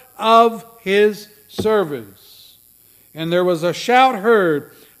blood of his servants." And there was a shout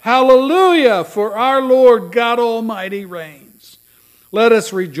heard, "Hallelujah! For our Lord God Almighty reigns. Let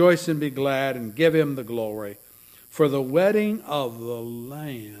us rejoice and be glad and give him the glory. For the wedding of the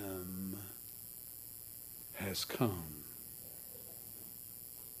Lamb has come,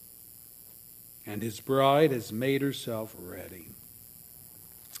 and his bride has made herself ready.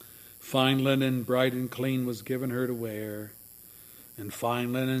 Fine linen, bright and clean, was given her to wear, and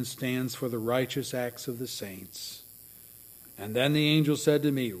fine linen stands for the righteous acts of the saints. And then the angel said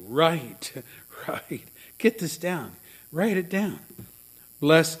to me, Write, get this down, write it down.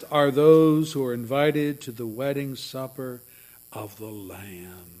 Blessed are those who are invited to the wedding supper of the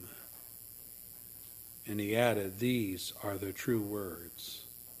Lamb." And he added, "These are the true words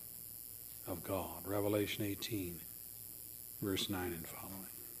of God." Revelation 18, verse 9 and following.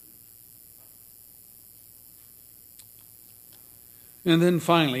 And then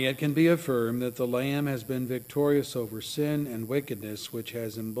finally, it can be affirmed that the Lamb has been victorious over sin and wickedness, which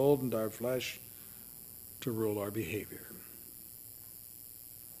has emboldened our flesh to rule our behavior.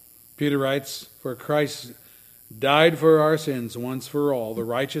 Peter writes, "For Christ died for our sins once for all, the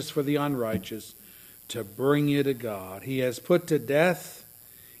righteous for the unrighteous, to bring you to God. He has put to death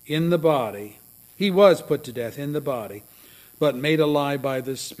in the body. He was put to death in the body, but made alive by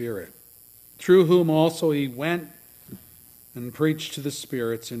the Spirit, through whom also he went and preached to the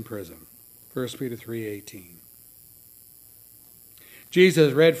spirits in prison." 1 Peter 3:18.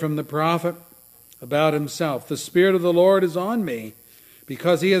 Jesus read from the prophet about himself, "The Spirit of the Lord is on me,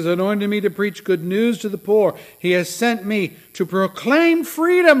 because he has anointed me to preach good news to the poor. He has sent me to proclaim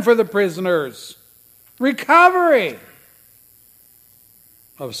freedom for the prisoners, recovery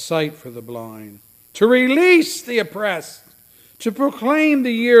of sight for the blind, to release the oppressed, to proclaim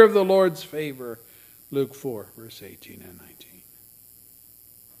the year of the Lord's favor." Luke 4, verse 18 and 19.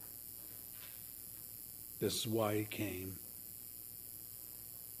 This is why he came.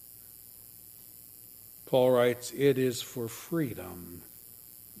 Paul writes, "It is for freedom."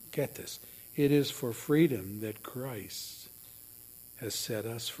 Get this. It is for freedom that Christ has set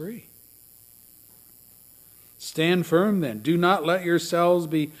us free. Stand firm then. Do not let yourselves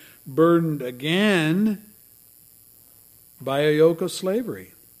be burdened again by a yoke of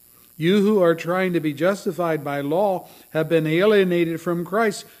slavery. You who are trying to be justified by law have been alienated from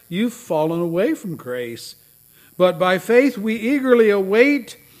Christ. You've fallen away from grace. But by faith we eagerly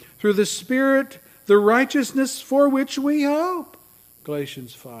await through the Spirit the righteousness for which we hope.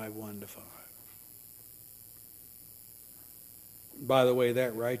 Galatians 5, 1-5. By the way,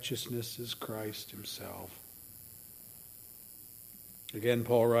 that righteousness is Christ himself. Again,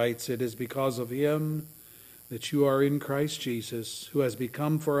 Paul writes, "It is because of him that you are in Christ Jesus, who has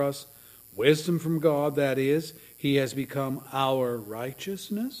become for us wisdom from God. That is, he has become our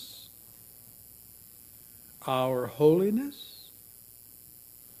righteousness, our holiness,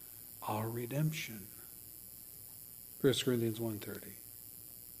 our redemption." 1 Corinthians 1:30.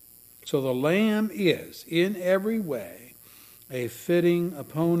 So the Lamb is, in every way, a fitting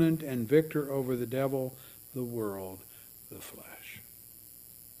opponent and victor over the devil, the world, the flesh.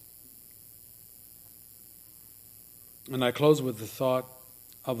 And I close with the thought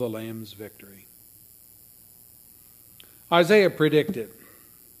of the Lamb's victory. Isaiah predicted,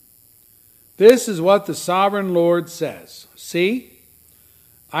 "This is what the sovereign Lord says. See,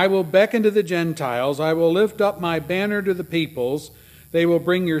 I will beckon to the Gentiles. I will lift up my banner to the peoples. They will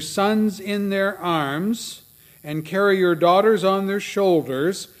bring your sons in their arms and carry your daughters on their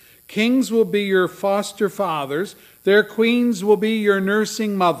shoulders. Kings will be your foster fathers. Their queens will be your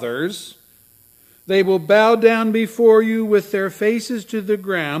nursing mothers. They will bow down before you with their faces to the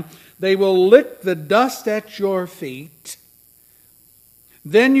ground. They will lick the dust at your feet.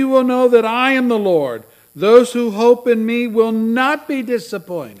 Then you will know that I am the Lord. Those who hope in me will not be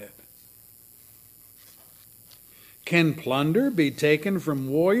disappointed." Can plunder be taken from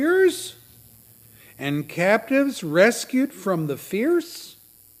warriors and captives rescued from the fierce?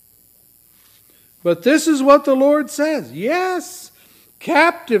 But this is what the Lord says. Yes,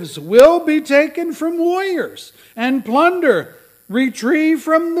 captives will be taken from warriors and plunder retrieved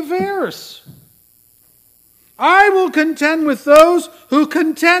from the fierce. I will contend with those who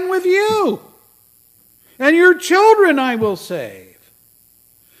contend with you, and your children I will save.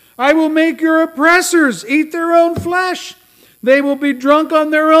 I will make your oppressors eat their own flesh. They will be drunk on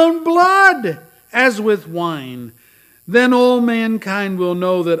their own blood, as with wine. Then all mankind will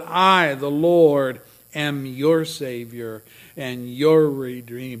know that I, the Lord, am your Savior and your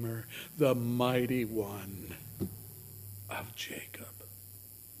Redeemer, the Mighty One of Jacob.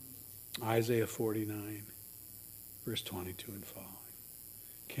 Isaiah 49, verse 22 and following.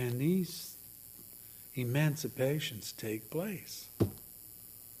 Can these emancipations take place?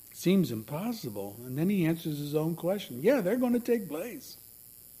 Seems impossible. And then he answers his own question. Yeah, they're going to take place.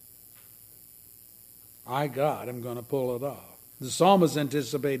 God, I'm going to pull it off. The psalmist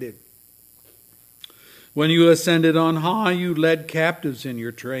anticipated, "When you ascended on high, you led captives in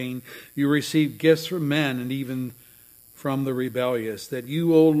your train. You received gifts from men and even from the rebellious, that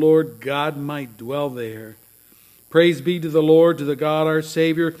you, O Lord God, might dwell there. Praise be to the Lord, to the God our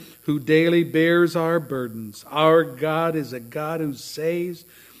Savior, who daily bears our burdens. Our God is a God who saves.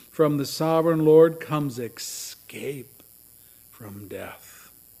 From the sovereign Lord comes escape from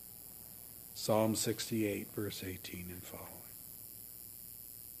death." Psalm 68, verse 18 and following.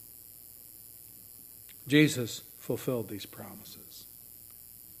 Jesus fulfilled these promises.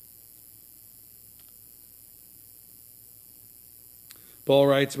 Paul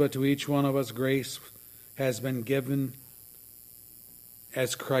writes, "But to each one of us grace has been given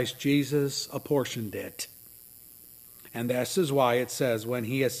as Christ Jesus apportioned it." And this is why it says, "When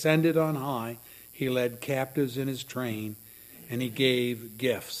he ascended on high, he He led captives in his train, and he gave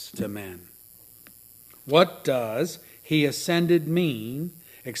gifts to men. What does he ascended mean,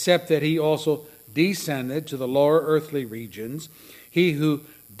 except that he also descended to the lower earthly regions? He who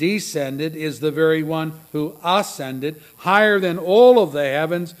descended is the very one who ascended higher than all of the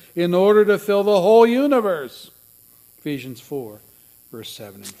heavens in order to fill the whole universe. Ephesians 4, verse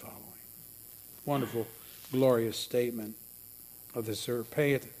 7 and following. Wonderful, glorious statement of the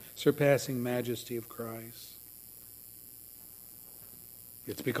surpassing majesty of Christ.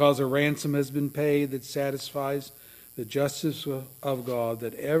 It's because a ransom has been paid that satisfies the justice of God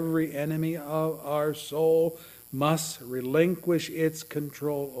that every enemy of our soul must relinquish its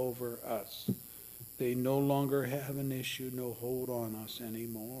control over us. They no longer have an issue, no hold on us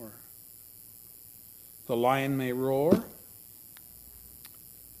anymore. The lion may roar,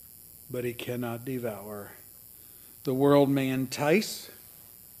 but he cannot devour. The world may entice,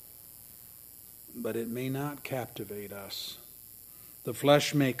 but it may not captivate us. The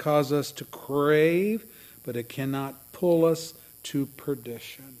flesh may cause us to crave, but it cannot pull us to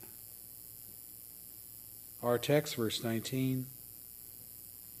perdition. Our text, verse 19,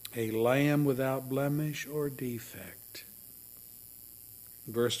 a lamb without blemish or defect.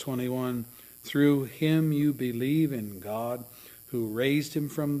 Verse 21, through him you believe in God, who raised him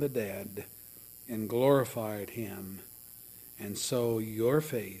from the dead and glorified him. And so your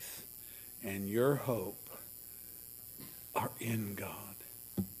faith and your hope are in God.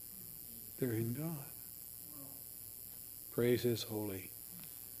 They're in God. Praise his holy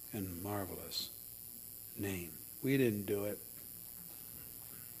and marvelous name. We didn't do it.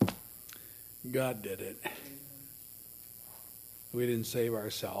 God did it. We didn't save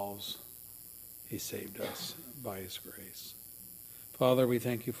ourselves. He saved us by his grace. Father, we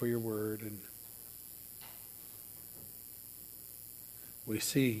thank you for your word, and we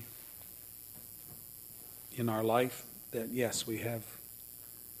see in our life that, yes, we have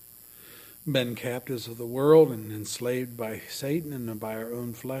been captives of the world and enslaved by Satan and by our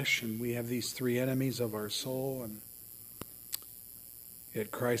own flesh, and we have these three enemies of our soul, and yet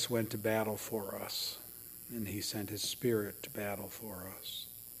Christ went to battle for us, and he sent his Spirit to battle for us,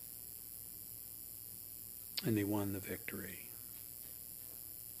 and he won the victory.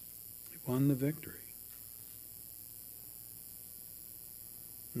 He won the victory.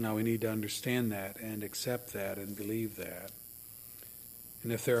 Now we need to understand that and accept that and believe that.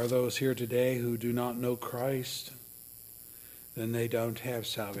 And if there are those here today who do not know Christ, then they don't have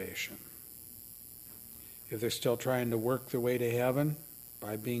salvation. If they're still trying to work their way to heaven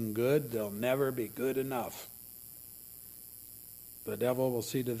by being good, they'll never be good enough. The devil will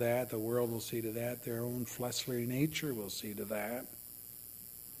see to that. The world will see to that. Their own fleshly nature will see to that.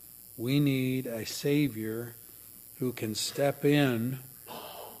 We need a Savior who can step in,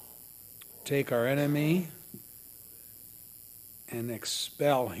 take our enemy, and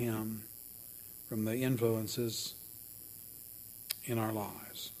expel him from the influences in our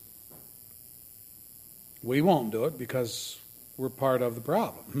lives. We won't do it because we're part of the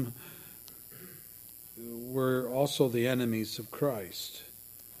problem. We're also the enemies of Christ,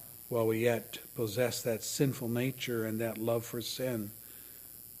 while we yet possess that sinful nature and that love for sin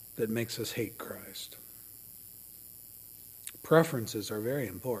that makes us hate Christ. Preferences are very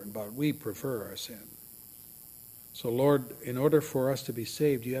important, but we prefer our sin. So, Lord, in order for us to be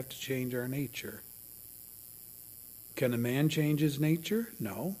saved, you have to change our nature. Can a man change his nature?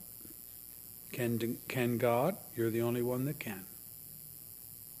 No. Can God? You're the only one that can.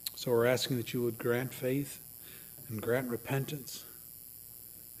 So we're asking that you would grant faith and grant repentance,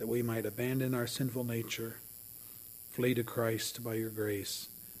 that we might abandon our sinful nature, flee to Christ by your grace,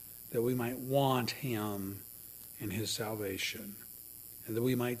 that we might want him and his salvation, and that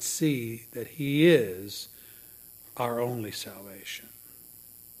we might see that he is our only salvation.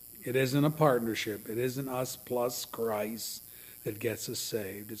 It isn't a partnership. It isn't us plus Christ that gets us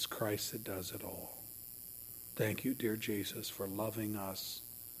saved. It's Christ that does it all. Thank you, dear Jesus, for loving us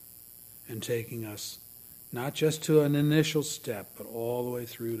and taking us not just to an initial step, but all the way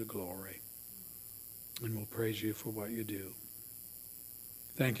through to glory. And we'll praise you for what you do.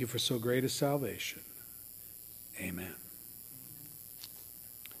 Thank you for so great a salvation. Amen.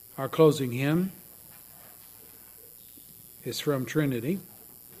 Our closing hymn is from Trinity.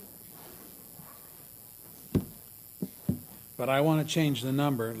 But I want to change the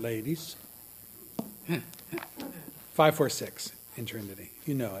number, ladies. 546 in Trinity.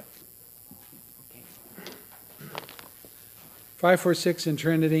 You know it. 546 in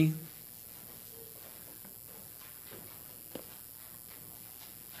Trinity.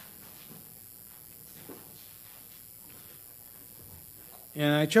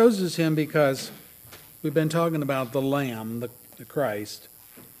 And I chose this hymn because We've been talking about the Lamb, the Christ.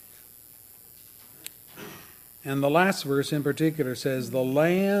 And the last verse in particular says, the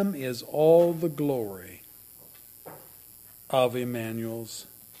Lamb is all the glory of Emmanuel's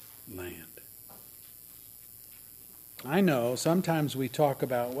land. I know sometimes we talk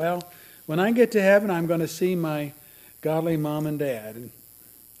about, well, when I get to heaven, I'm going to see my godly mom and dad. And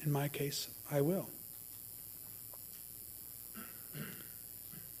in my case, I will.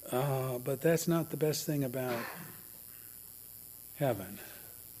 But that's not the best thing about heaven.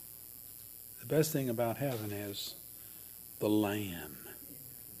 The best thing about heaven is the Lamb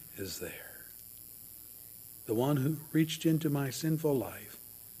is there. The one who reached into my sinful life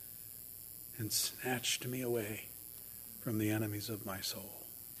and snatched me away from the enemies of my soul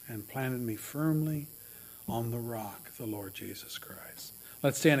and planted me firmly on the rock, the Lord Jesus Christ.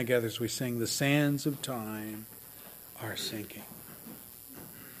 Let's stand together as we sing, "The sands of time are sinking."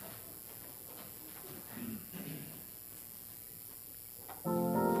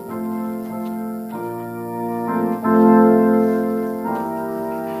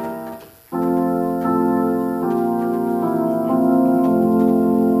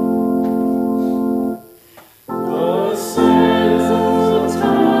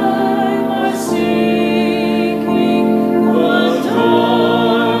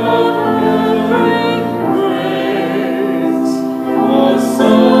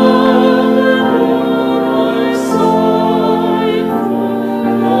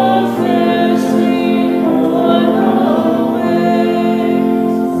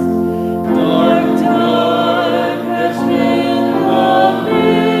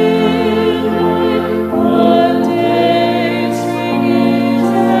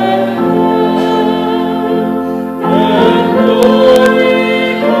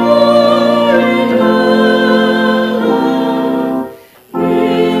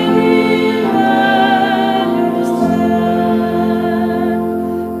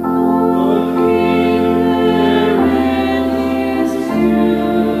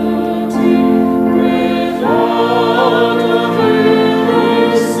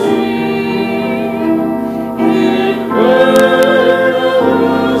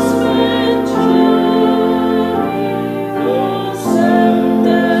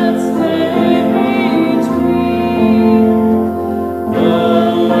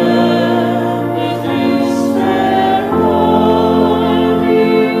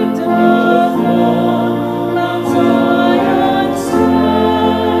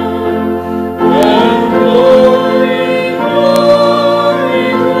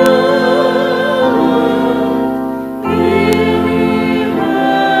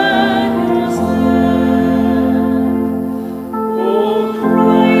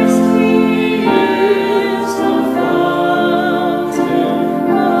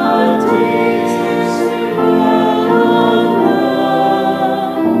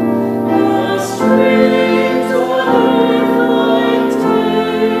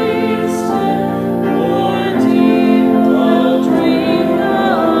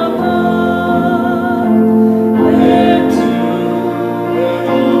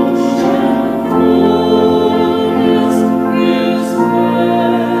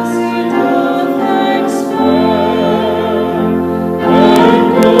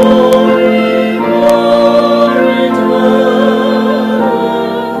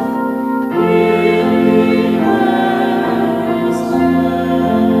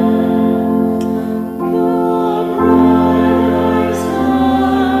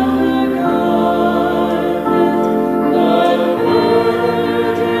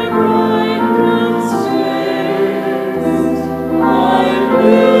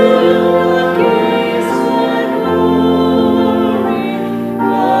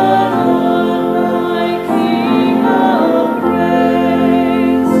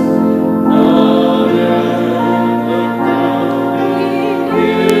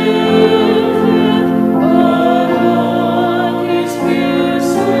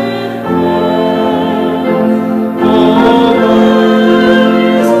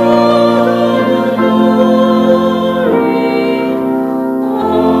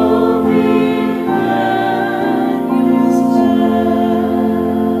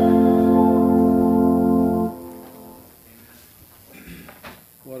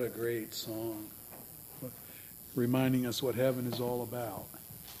 reminding us what heaven is all about.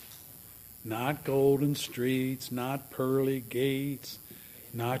 Not golden streets, not pearly gates,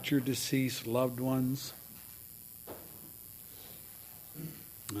 not your deceased loved ones.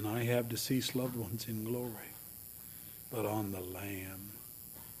 And I have deceased loved ones in glory. But on the Lamb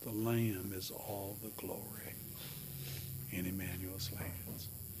is all the glory in Emmanuel's lands.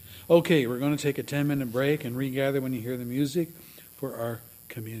 Okay, we're going to take a 10-minute break and regather when you hear the music for our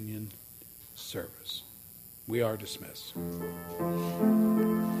communion service. We are dismissed.